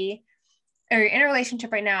happy or you're in a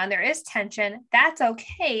relationship right now and there is tension, that's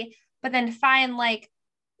okay. But then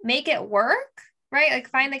make it work, right? Like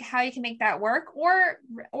find like how you can make that work,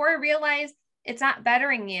 or realize it's not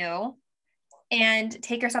bettering you and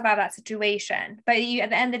take yourself out of that situation. But you, at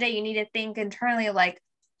the end of the day, you need to think internally, like,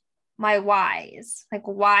 my whys, like,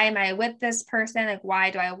 why am I with this person? Like, why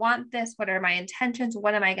do I want this? What are my intentions?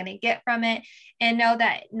 What am I going to get from it? And know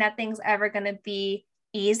that nothing's ever going to be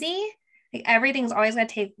easy. Like everything's always going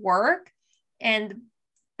to take work. And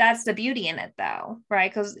that's the beauty in it though,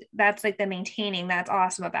 right? Because that's like the maintaining that's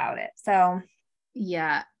awesome about it. So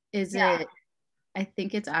yeah, it, I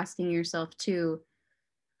think it's asking yourself too,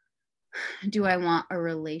 do I want a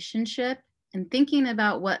relationship? And thinking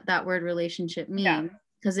about what that word relationship means,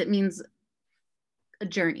 because it means a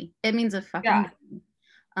journey. It means a fucking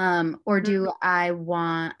journey. Or do I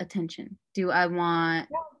want attention? Do I want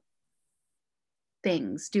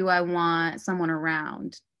things? Do I want someone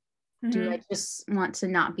around? Do I just want to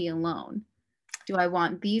not be alone? Do I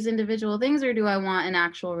want these individual things, or do I want an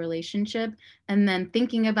actual relationship? And then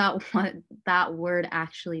thinking about what that word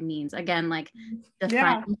actually means. Again, like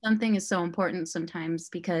defining something is so important sometimes,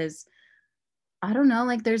 because I don't know,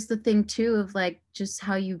 like there's the thing too of like just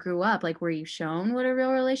how you grew up. Like, were you shown what a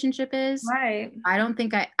real relationship is? Right. I don't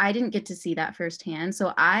think I didn't get to see that firsthand.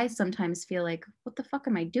 So I sometimes feel like, what the fuck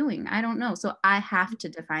am I doing? I don't know. So I have to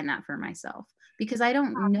define that for myself, because I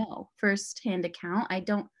don't know firsthand account. I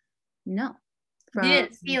don't know. You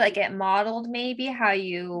didn't see like it modeled maybe how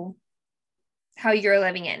you're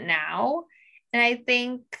living it now. And I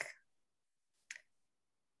think,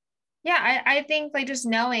 I think like just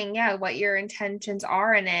knowing, what your intentions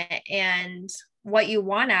are in it and what you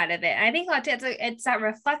want out of it. And I think it's that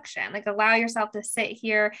reflection, like allow yourself to sit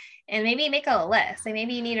here and maybe make a list. Like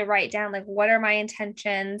maybe you need to write down, like, what are my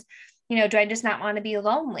intentions? Do I just not want to be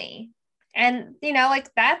lonely? And, like,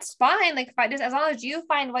 that's fine. Like, as long as you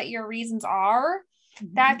find what your reasons are,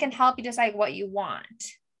 that can help you decide what you want.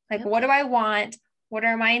 Like, what do I want? What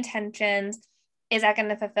are my intentions? Is that going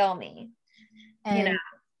to fulfill me? And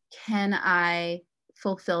can I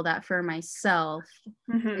fulfill that for myself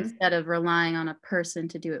instead of relying on a person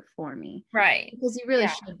to do it for me? Right. Because you really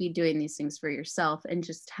should be doing these things for yourself and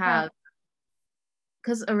just have,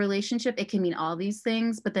 because a relationship, it can mean all these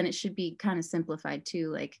things, but then it should be kind of simplified too.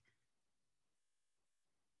 Like,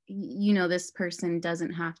 this person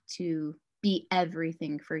doesn't have to be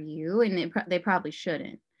everything for you, and they probably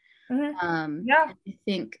shouldn't. I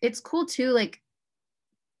think it's cool too, like,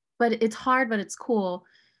 but it's hard, but it's cool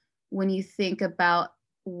when you think about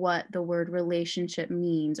what the word relationship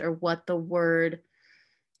means or what the word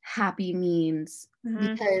happy means,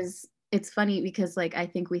 because it's funny, because like I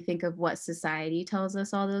think we think of what society tells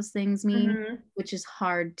us all those things mean, which is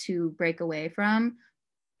hard to break away from.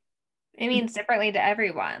 It means differently to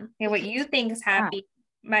everyone. What you think is happy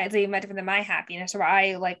might be much different than my happiness, or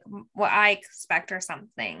what I expect or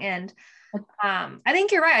something. And I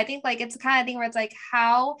think you're right. I think like it's the kind of thing where it's like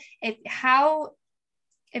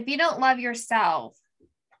if you don't love yourself,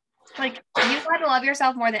 like you got to love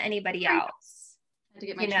yourself more than anybody else.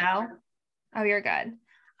 Oh, you're good.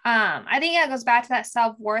 I think it goes back to that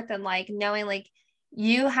self-worth and like knowing like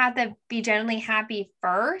you have to be genuinely happy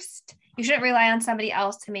first. You shouldn't rely on somebody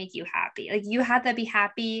else to make you happy. Like you have to be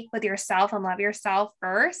happy with yourself and love yourself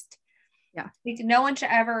first. Yeah. Like no one should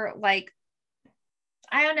ever like,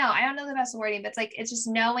 I don't know the best wording, but it's just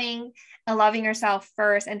knowing and loving yourself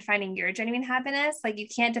first and finding your genuine happiness. Like you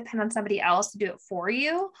can't depend on somebody else to do it for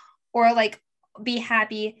you, or like be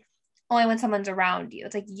happy only when someone's around you.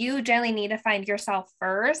 It's like you generally need to find yourself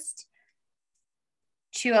first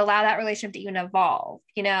to allow that relationship to even evolve.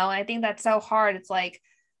 I think that's so hard. It's like,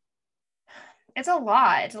 it's a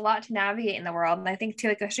lot to navigate in the world. And I think too,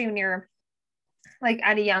 like, especially when you're like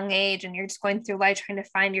at a young age and you're just going through life trying to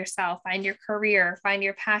find yourself, find your career, find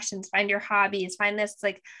your passions, find your hobbies, find this,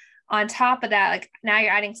 like, on top of that, like now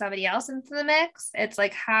you're adding somebody else into the mix. It's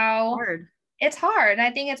like it's hard. And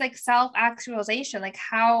I think it's like self-actualization, like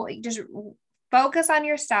how you just focus on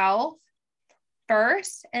yourself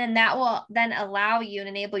first, and that will then allow you and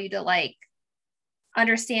enable you to like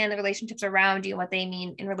understand the relationships around you, what they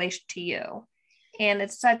mean in relation to you. And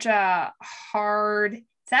it's such a hard,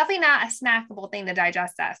 it's definitely not a snackable thing to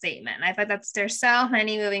digest that statement. I thought there's so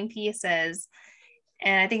many moving pieces.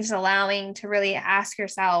 And I think just allowing to really ask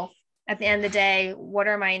yourself at the end of the day, what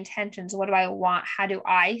are my intentions? What do I want? How do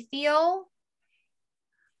I feel?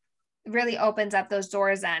 Really opens up those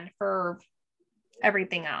doors then for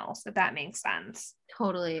everything else, if that makes sense.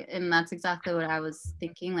 Totally. And that's exactly what I was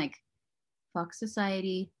thinking. Like, fuck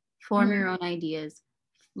society, form your own ideas,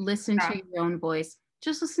 listen to your own voice,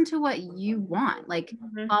 just listen to what you want, like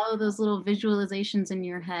follow those little visualizations in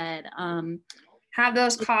your head, have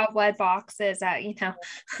those cobweb boxes that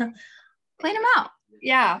clean them out.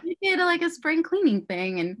 You get like a spring cleaning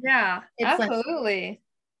thing, and it's absolutely,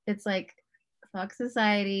 it's like fuck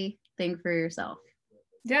society, think for yourself,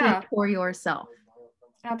 think for yourself.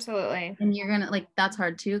 Absolutely. And you're gonna, like, that's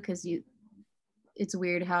hard too, because it's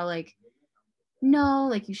weird how like, no,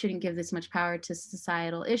 like you shouldn't give this much power to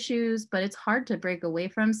societal issues, but it's hard to break away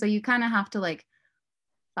from. So you kind of have to like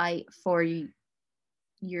fight for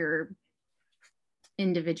your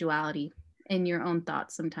individuality and your own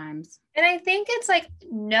thoughts sometimes. And I think it's like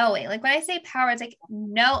knowing, like when I say power, it's like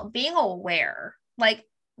being aware, like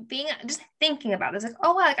just thinking about this, like,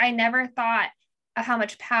 oh, like I never thought of how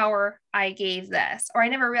much power I gave this, or I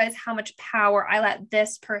never realized how much power I let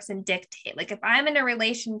this person dictate. Like if I'm in a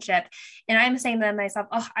relationship and I'm saying to myself,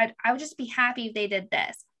 oh, I would just be happy if they did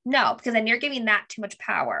this. No, because then you're giving that too much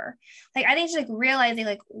power. Like I think it's like realizing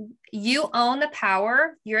like you own the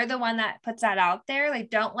power. You're the one that puts that out there. Like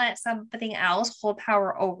don't let something else hold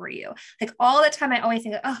power over you. Like all the time I always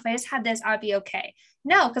think, oh, if I just had this, I'd be okay.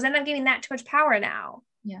 No, because then I'm giving that too much power now.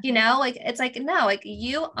 Like it's like, no, like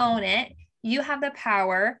you own it. You have the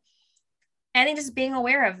power. And then just being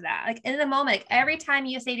aware of that, like in the moment, like every time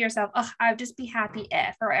you say to yourself, oh, I would just be happy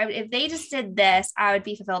if they just did this, I would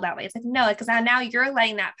be fulfilled that way. It's like, no, because now you're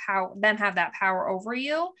letting that power, them have that power over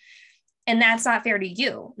you. And that's not fair to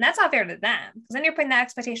you. And that's not fair to them. Because then you're putting that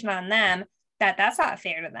expectation on them that's not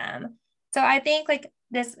fair to them. So I think like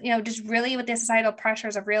this, just really with the societal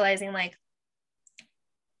pressures of realizing like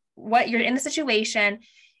what you're in the situation,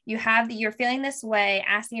 you're feeling this way,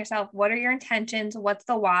 asking yourself, what are your intentions? What's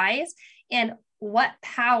the whys? And what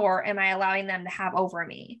power am I allowing them to have over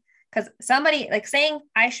me? Because somebody like saying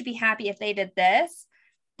I should be happy if they did this,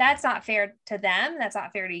 that's not fair to them. That's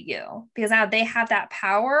not fair to you, because now they have that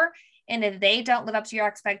power. And if they don't live up to your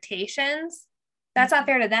expectations, that's not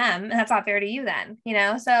fair to them. And that's not fair to you then,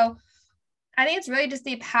 So I think it's really just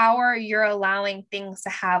the power you're allowing things to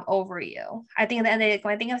have over you. I think at the end of the day,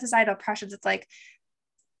 when I think of societal pressures, it's like,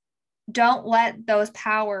 don't let those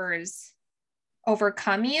powers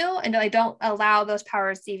overcome you, and like don't allow those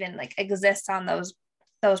powers to even like exist on those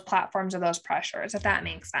platforms or those pressures, if that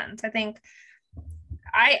makes sense. I think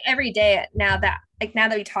every day now that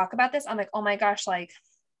we talk about this, I'm like, oh my gosh, like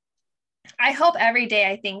I hope every day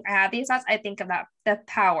I think I have these thoughts, I think of that, the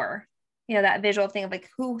power, that visual thing of like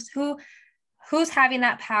who's having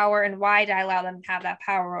that power and why did I allow them to have that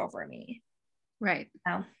power over me? Right.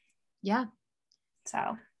 Yeah.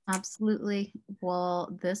 So absolutely.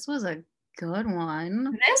 Well, this was a good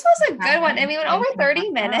one. This was a good one. I mean, we went over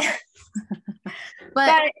 30 minutes.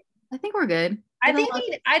 but I think we're good. I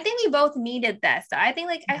think we both needed this. So I think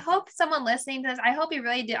like I hope someone listening to this, I hope you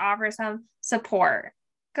really did offer some support,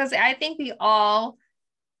 because I think we all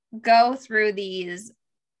go through these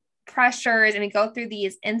pressures and we go through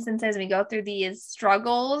these instances and we go through these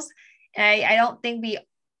struggles. And I don't think we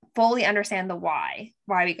fully understand the why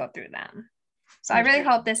we go through them. So I really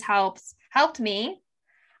hope this helped me.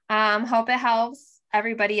 Hope it helps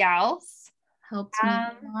everybody else. Helped me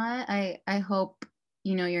a lot. I hope,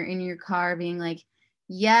 you're in your car being like,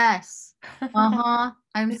 yes,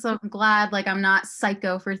 I'm so glad, like I'm not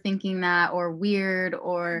psycho for thinking that, or weird,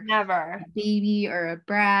 or never a baby or a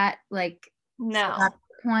brat. Like, no. So at that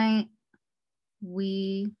point,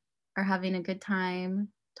 we are having a good time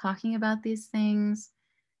talking about these things.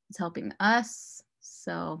 It's helping us.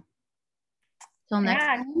 So till next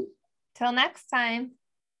time. Till next time.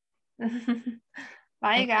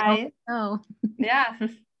 Bye, guys. Oh. Yeah.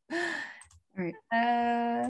 All right.